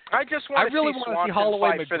 I just want to really see want Swanson to see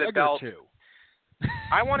Holloway fight for the McGregor belt. too.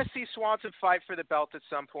 I want to see Swanson fight for the belt at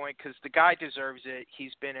some point because the guy deserves it.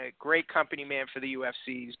 He's been a great company man for the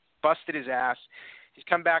UFC. He's busted his ass. He's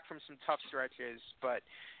come back from some tough stretches. But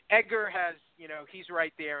Edgar has, he's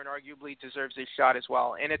right there and arguably deserves a shot as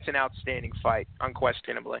well. And it's an outstanding fight,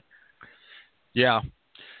 unquestionably. Yeah.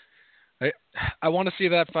 I want to see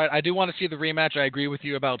that fight. I do want to see the rematch. I agree with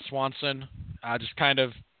you about Swanson. Just kind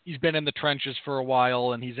of, he's been in the trenches for a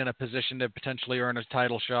while, and he's in a position to potentially earn a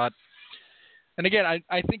title shot. And again,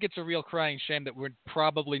 I think it's a real crying shame that we're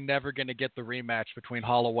probably never going to get the rematch between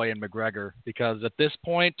Holloway and McGregor, because at this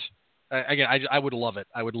point, again, I would love it.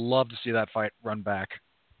 I would love to see that fight run back.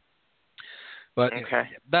 But okay.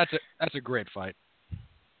 That's a great fight.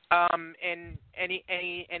 And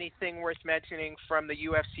anything worth mentioning from the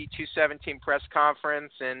UFC 217 press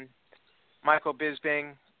conference and Michael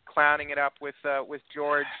Bisping clowning it up with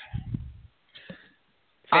George?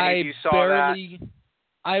 If any of you saw that.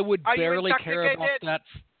 I would barely care about that.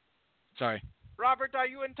 Sorry. Robert, are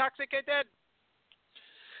you intoxicated?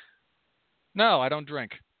 No, I don't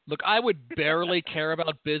drink. Look, I would barely care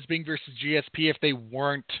about Bisping versus GSP if they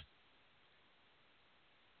weren't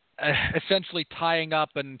essentially tying up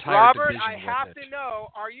an entire Robert, division I with have it. to know,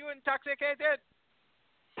 are you intoxicated?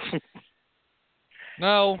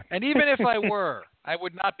 No, and even if I were, I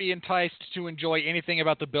would not be enticed to enjoy anything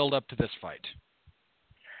about the build-up to this fight.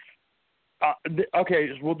 Okay,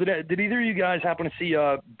 well, did either of you guys happen to see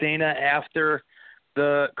Dana after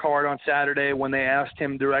the card on Saturday when they asked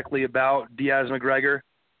him directly about Diaz-McGregor?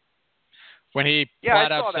 When he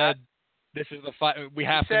flat out said, "This is the fight we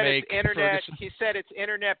have to make." Ferguson. He said it's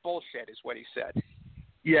internet bullshit, is what he said.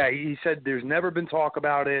 Yeah, he said there's never been talk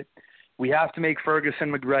about it. We have to make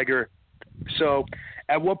Ferguson McGregor. So,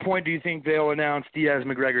 at what point do you think they'll announce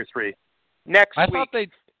Diaz-McGregor 3? Next week. I thought they.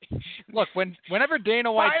 Look, whenever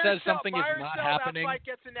Dana White says something is not happening, that fight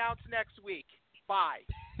gets announced next week. Bye.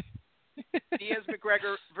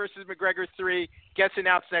 Diaz-McGregor versus McGregor 3 gets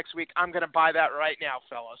announced next week. I'm going to buy that right now,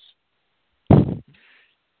 fellas.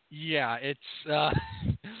 Yeah, it's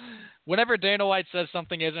whenever Dana White says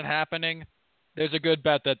something isn't happening, there's a good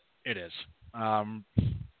bet that it is.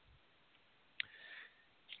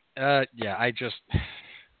 Yeah, I just.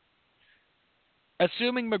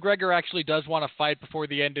 Assuming McGregor actually does want to fight before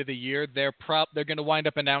the end of the year, they're going to wind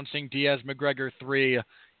up announcing Diaz-McGregor 3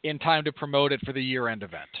 in time to promote it for the year-end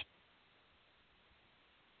event.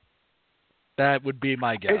 That would be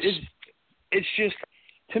my guess. It's just,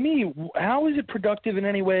 to me, how is it productive in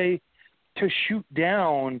any way to shoot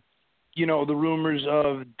down, the rumors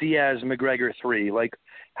of Diaz-McGregor 3? Like,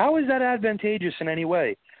 how is that advantageous in any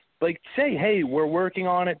way? Like, say, hey, we're working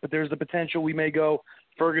on it, but there's the potential we may go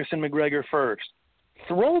Ferguson-McGregor first.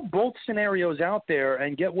 throw both scenarios out there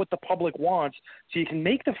and get what the public wants so you can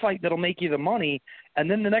make the fight that'll make you the money, and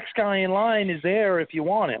then the next guy in line is there if you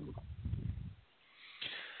want him.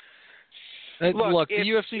 Look, the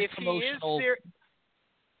UFC promotional...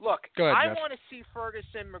 Go ahead, I Jeff. Want to see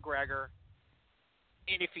Ferguson McGregor,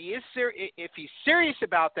 and if he's serious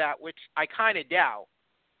about that, which I kind of doubt,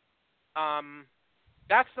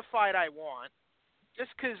 that's the fight I want.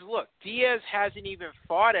 Just because, look, Diaz hasn't even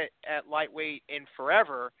fought at lightweight in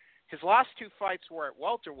forever. His last 2 fights were at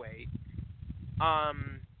welterweight.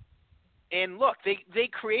 And look, they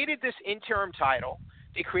created this interim title.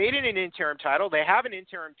 They created an interim title. They have an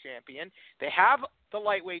interim champion. They have the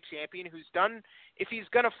lightweight champion who's done. If he's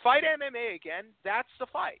going to fight MMA again, that's the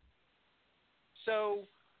fight. So,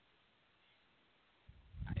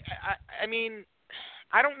 I mean,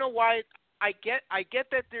 I don't know why. I get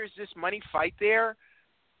that there's this money fight there,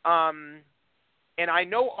 and I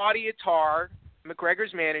know Audi Attar,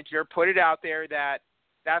 McGregor's manager, put it out there that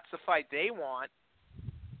that's the fight they want.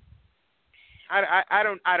 I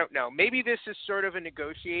don't know. Maybe this is sort of a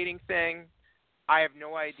negotiating thing. I have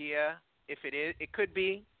no idea if it is. It could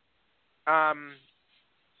be. I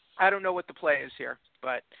don't know what the play is here,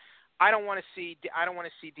 but I don't want to see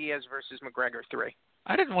Diaz versus McGregor 3.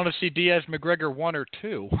 I didn't want to see Diaz McGregor 1 or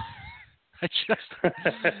 2.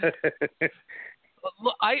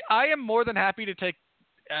 Look, I am more than happy to take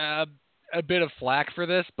a bit of flack for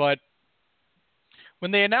this, but when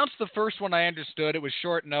they announced the first one, I understood it was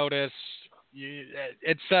short notice,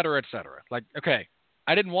 et cetera, et cetera. Like, okay,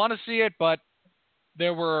 I didn't want to see it, but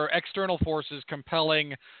there were external forces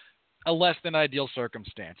compelling a less than ideal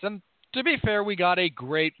circumstance. And to be fair, we got a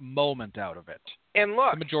great moment out of it. And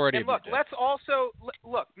look, the majority of it did. Let's also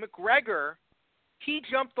look. McGregor, he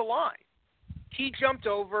jumped the line. He jumped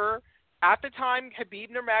over, at the time, Khabib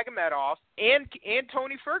Nurmagomedov and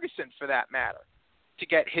Tony Ferguson, for that matter, to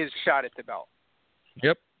get his shot at the belt.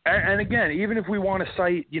 Yep. And again, even if we want to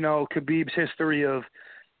cite, Khabib's history of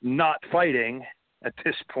not fighting at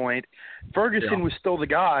this point, Ferguson was still the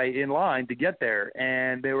guy in line to get there,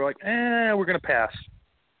 and they were like, we're going to pass.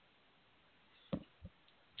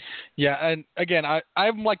 Yeah, and again,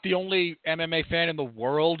 I'm like the only MMA fan in the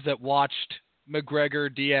world that watched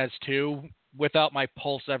McGregor Diaz 2 without my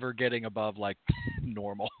pulse ever getting above like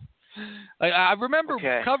normal. Like, I remember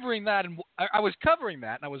covering that, and I was covering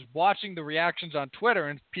that, and I was watching the reactions on Twitter,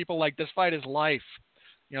 and people like, this fight is life.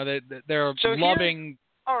 They're so loving.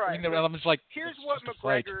 All right. It's like, here's what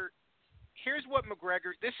McGregor.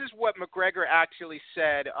 This is what McGregor actually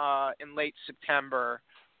said in late September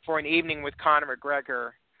for an evening with Conor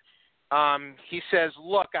McGregor. He says,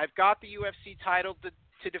 "Look, I've got the UFC title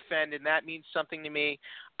to defend, and that means something to me.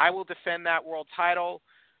 I will defend that world title.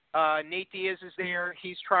 Nate Diaz is there.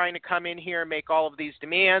 He's trying to come in here and make all of these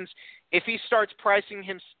demands. If he starts pricing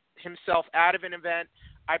himself out of an event,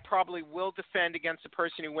 I probably will defend against the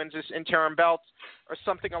person who wins this interim belt or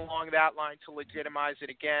something along that line to legitimize it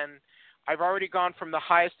again. I've already gone from the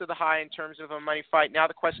highest of the high in terms of a money fight. Now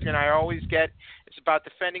the question I always get is about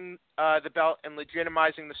defending the belt and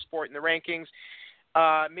legitimizing the sport in the rankings.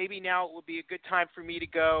 Maybe now it will be a good time for me to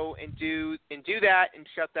go and do that and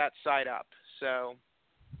shut that side up." So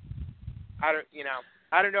I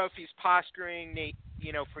don't know if he's posturing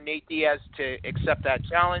for Nate Diaz to accept that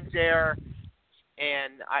challenge there,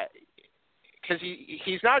 and because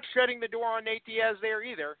he's not shutting the door on Nate Diaz there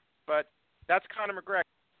either. But that's Conor McGregor.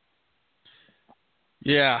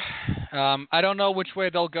 Yeah, I don't know which way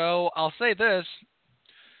they'll go. I'll say this: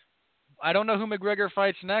 I don't know who McGregor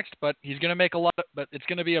fights next, but he's going to make but it's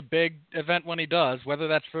going to be a big event when he does, whether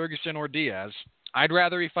that's Ferguson or Diaz. I'd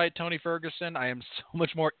rather he fight Tony Ferguson. I am so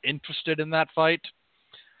much more interested in that fight.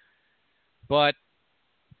 But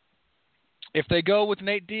if they go with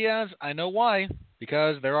Nate Diaz, I know why.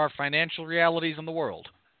 Because there are financial realities in the world.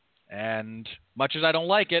 And much as I don't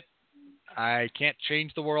like it, I can't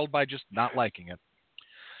change the world by just not liking it.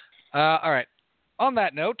 All right. On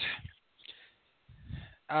that note,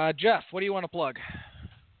 Jeff, what do you want to plug?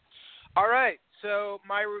 All right. So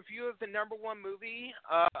my review of the number one movie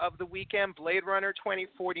of the weekend, Blade Runner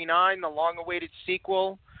 2049, the long-awaited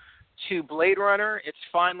sequel to Blade Runner. It's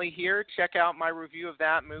finally here. Check out my review of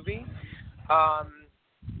that movie.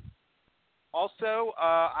 Also,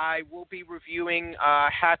 I will be reviewing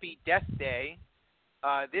Happy Death Day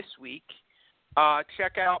this week.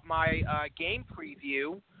 Check out my game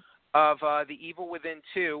preview of The Evil Within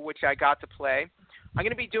 2, which I got to play. I'm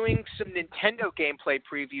going to be doing some Nintendo gameplay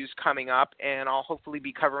previews coming up, and I'll hopefully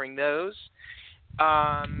be covering those.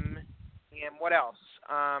 And what else?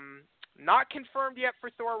 Not confirmed yet for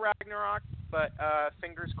Thor Ragnarok, but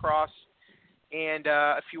fingers crossed and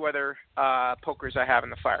a few other pokers I have in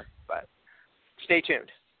the fire. But stay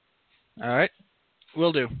tuned. All right.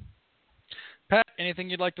 Will do. Pat, anything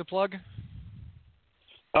you'd like to plug?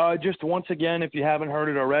 Just once again, if you haven't heard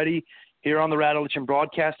it already, here on the Radulich and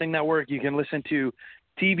Broadcasting Network, you can listen to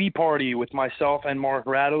TV Party with myself and Mark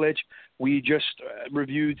Radulich. We just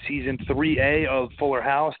reviewed Season 3A of Fuller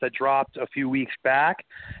House that dropped a few weeks back,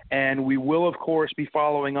 and we will, of course, be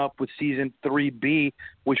following up with Season 3B,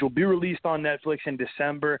 which will be released on Netflix in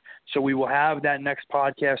December, so we will have that next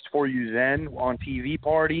podcast for you then on TV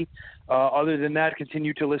Party. Other than that,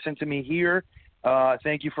 continue to listen to me here.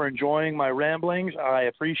 Thank you for enjoying my ramblings. I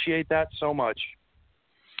appreciate that so much.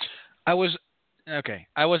 I was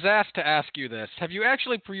asked to ask you this. Have you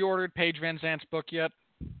actually pre-ordered Paige Van Zandt's book yet?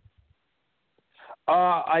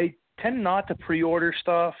 I tend not to pre-order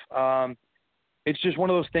stuff. It's just one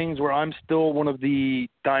of those things where I'm still one of the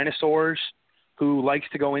dinosaurs who likes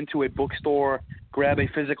to go into a bookstore, grab a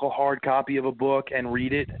physical hard copy of a book, and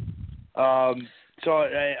read it. So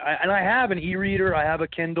I have an e-reader. I have a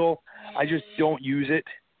Kindle. I just don't use it.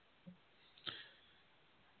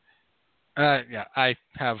 Yeah, I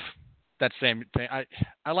have that same thing.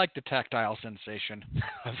 I like the tactile sensation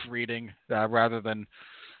of reading rather than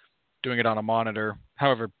doing it on a monitor,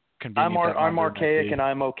 however convenient. I'm archaic, and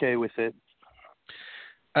I'm okay with it.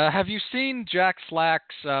 Have you seen Jack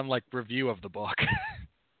Slack's review of the book?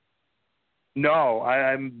 No,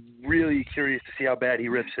 I'm really curious to see how bad he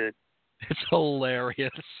rips it. It's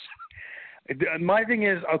hilarious. My thing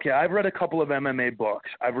is, okay, I've read a couple of MMA books.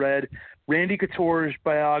 I've read Randy Couture's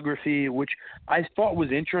biography, which I thought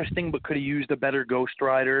was interesting but could have used a better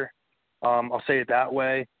ghostwriter. I'll say it that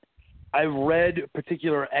way. I've read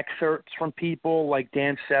particular excerpts from people like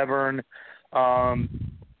Dan Severn, a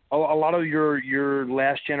lot of your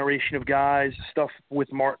last generation of guys, stuff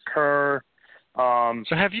with Mark Kerr.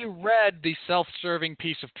 So have you read the self-serving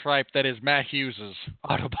piece of tripe that is Matt Hughes'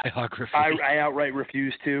 autobiography? I outright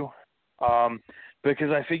refuse to.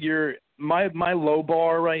 Because I figure my low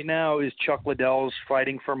bar right now is Chuck Liddell's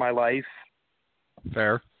Fighting for My Life.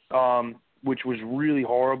 Fair. Which was really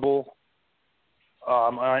horrible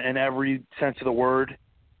in every sense of the word.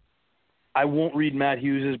 I won't read Matt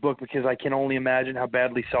Hughes' book because I can only imagine how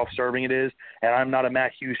badly self-serving it is, and I'm not a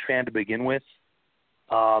Matt Hughes fan to begin with.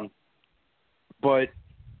 But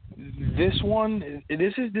this one,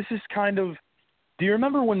 this is kind of. Do you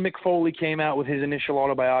remember when Mick Foley came out with his initial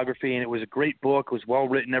autobiography, and it was a great book, it was well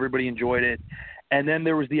written, everybody enjoyed it, and then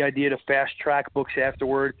there was the idea to fast track books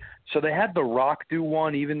afterward. So they had The Rock do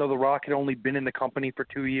one, even though The Rock had only been in the company for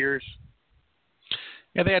 2 years.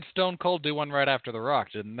 Yeah, they had Stone Cold do one right after The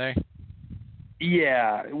Rock, didn't they?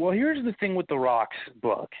 Yeah. Well, here's the thing with The Rock's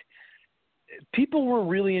book. People were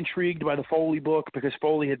really intrigued by the Foley book because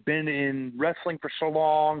Foley had been in wrestling for so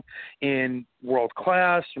long, in World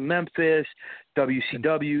Class, Memphis,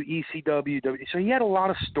 WCW, ECW. So he had a lot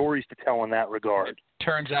of stories to tell in that regard.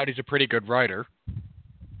 Turns out he's a pretty good writer.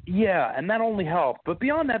 Yeah, and that only helped. But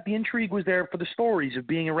beyond that, the intrigue was there for the stories of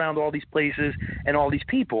being around all these places and all these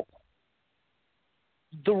people.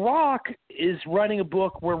 The Rock is writing a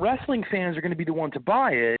book where wrestling fans are going to be the one to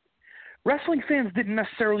buy it. Wrestling fans didn't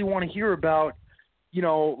necessarily want to hear about,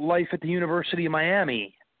 life at the University of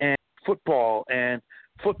Miami and football,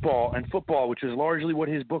 which is largely what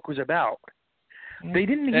his book was about. They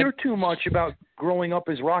didn't hear too much about growing up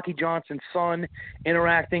as Rocky Johnson's son,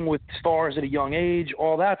 interacting with stars at a young age,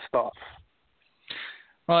 all that stuff.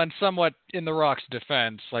 Well, and somewhat in The Rock's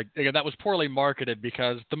defense, that was poorly marketed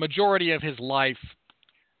because the majority of his life,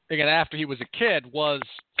 after he was a kid, was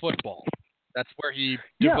football. That's where he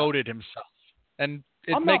devoted himself. And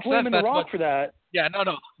it I'm makes not blaming sense. The Rock for that. Yeah,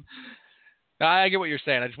 no. I get what you're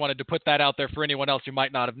saying. I just wanted to put that out there for anyone else who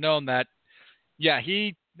might not have known that. Yeah,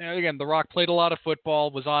 The Rock played a lot of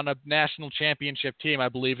football, was on a national championship team, I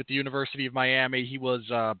believe, at the University of Miami. He was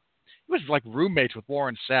like roommates with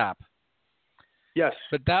Warren Sapp. Yes.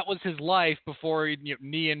 But that was his life before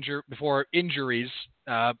before injuries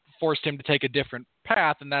forced him to take a different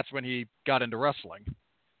path, and that's when he got into wrestling.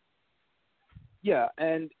 Yeah,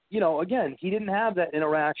 and, again, he didn't have that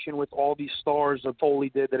interaction with all these stars that Foley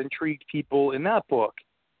did that intrigued people in that book.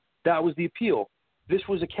 That was the appeal. This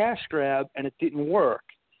was a cash grab, and it didn't work.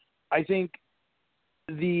 I think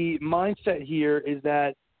the mindset here is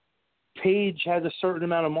that Paige has a certain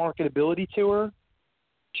amount of marketability to her.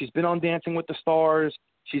 She's been on Dancing with the Stars.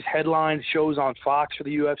 She's headlined shows on Fox for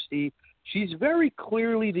the UFC. She's very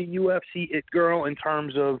clearly the UFC it girl in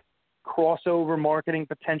terms of crossover marketing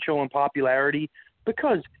potential and popularity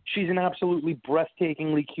because she's an absolutely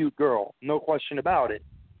breathtakingly cute girl. No question about it.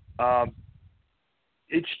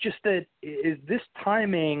 It's just that is this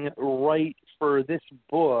timing right for this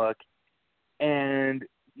book, and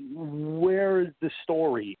where is the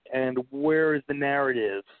story, and where is the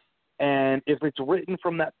narrative? And if it's written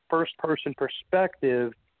from that first-person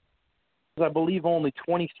perspective, I believe only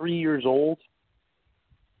 23 years old,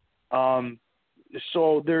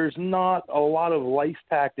 so there's not a lot of life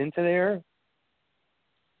packed into there.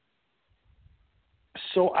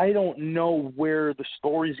 So I don't know where the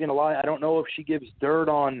story's going to lie. I don't know if she gives dirt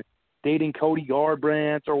on dating Cody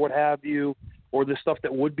Garbrandt or what have you, or the stuff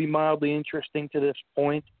that would be mildly interesting to this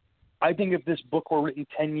point. I think if this book were written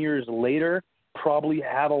 10 years later, probably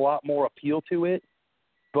have a lot more appeal to it.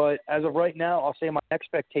 But as of right now, I'll say my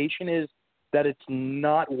expectation is that it's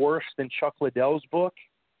not worse than Chuck Liddell's book,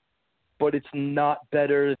 but it's not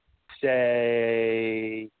better than,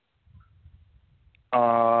 say,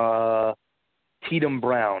 Tatum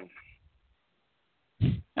Brown.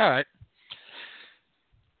 All right.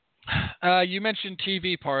 You mentioned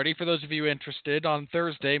TV Party. For those of you interested, on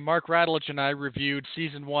Thursday, Mark Radulich and I reviewed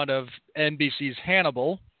Season 1 of NBC's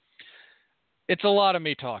Hannibal. It's a lot of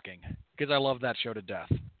me talking, because I love that show to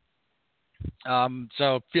death.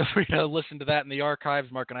 So feel free to listen to that in the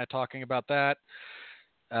archives. Mark and I talking about that.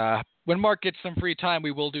 When Mark gets some free time,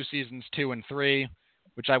 we will do Seasons 2 and 3,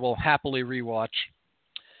 which I will happily rewatch.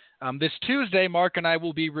 This Tuesday, Mark and I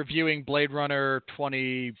will be reviewing Blade Runner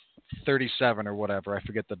 2037 or whatever. I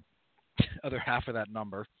forget the other half of that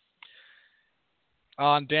number.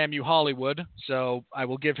 On Damn You Hollywood, so I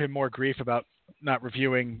will give him more grief about not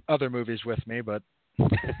reviewing other movies with me, but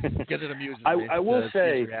because it amuses me. I will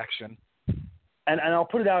say, reaction. And I'll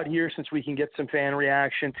put it out here since we can get some fan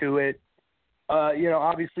reaction to it.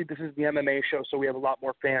 Obviously this is the MMA show, so we have a lot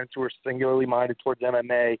more fans who are singularly minded towards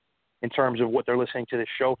MMA in terms of what they're listening to this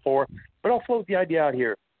show for. But I'll float the idea out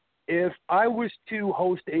here. If I was to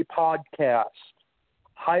host a podcast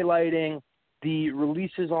highlighting the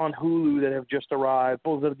releases on Hulu that have just arrived,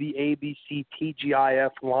 both of the ABC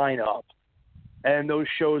TGIF lineup, and those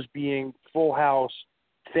shows being Full House,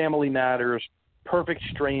 Family Matters, Perfect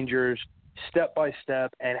Strangers, Step by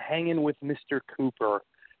Step, and Hanging with Mr. Cooper,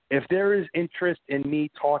 if there is interest in me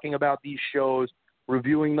talking about these shows,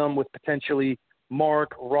 reviewing them with potentially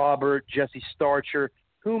Mark, Robert, Jesse Starcher,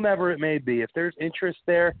 whomever it may be, if there's interest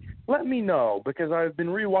there, let me know, because I've been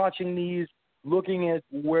rewatching these, looking at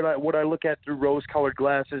what I look at through rose-colored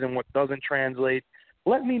glasses and what doesn't translate.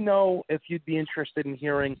 Let me know if you'd be interested in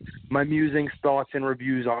hearing my musings, thoughts, and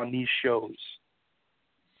reviews on these shows.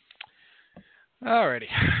 Alrighty.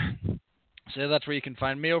 So that's where you can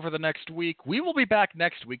find me over the next week. We will be back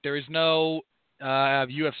next week. There is no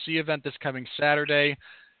UFC event this coming Saturday.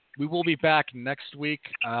 We will be back next week.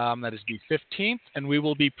 That is the 15th, and we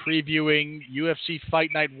will be previewing UFC Fight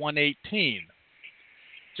Night 118.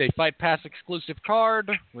 It's a Fight Pass exclusive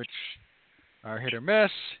card, which are hit or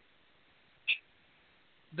miss.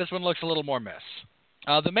 This one looks a little more miss.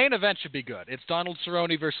 The main event should be good. It's Donald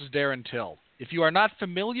Cerrone versus Darren Till. If you are not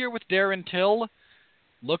familiar with Darren Till,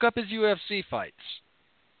 look up his UFC fights.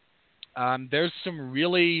 There's some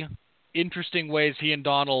really interesting ways he and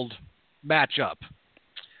Donald match up.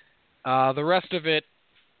 The rest of it,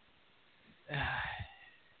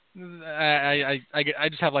 I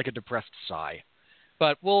just have like a depressed sigh.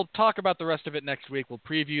 But we'll talk about the rest of it next week. We'll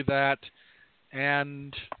preview that.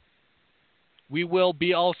 And we will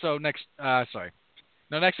be also next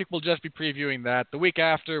week we'll just be previewing that. The week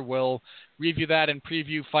after, we'll review that and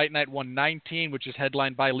preview Fight Night 119, which is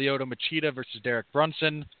headlined by Lyoto Machida versus Derek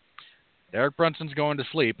Brunson. Derek Brunson's going to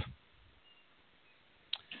sleep.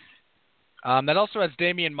 That also has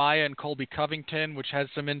Damian Maia and Colby Covington, which has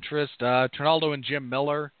some interest. Trinaldo and Jim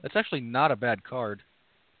Miller. That's actually not a bad card.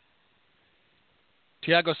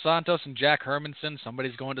 Thiago Santos and Jack Hermanson.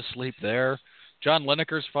 Somebody's going to sleep there. John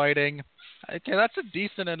Lineker's fighting. Okay, that's a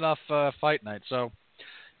decent enough fight night. So,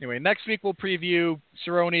 anyway, next week we'll preview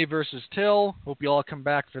Cerrone versus Till. Hope you all come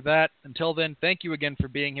back for that. Until then, thank you again for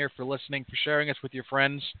being here, for listening, for sharing us with your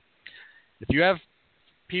friends. If you have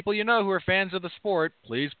people you know who are fans of the sport,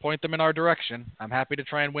 please point them in our direction. I'm happy to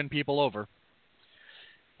try and win people over.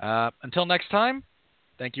 Until next time,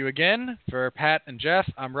 thank you again. For Pat and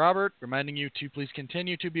Jeff, I'm Robert, reminding you to please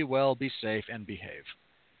continue to be well, be safe, and behave.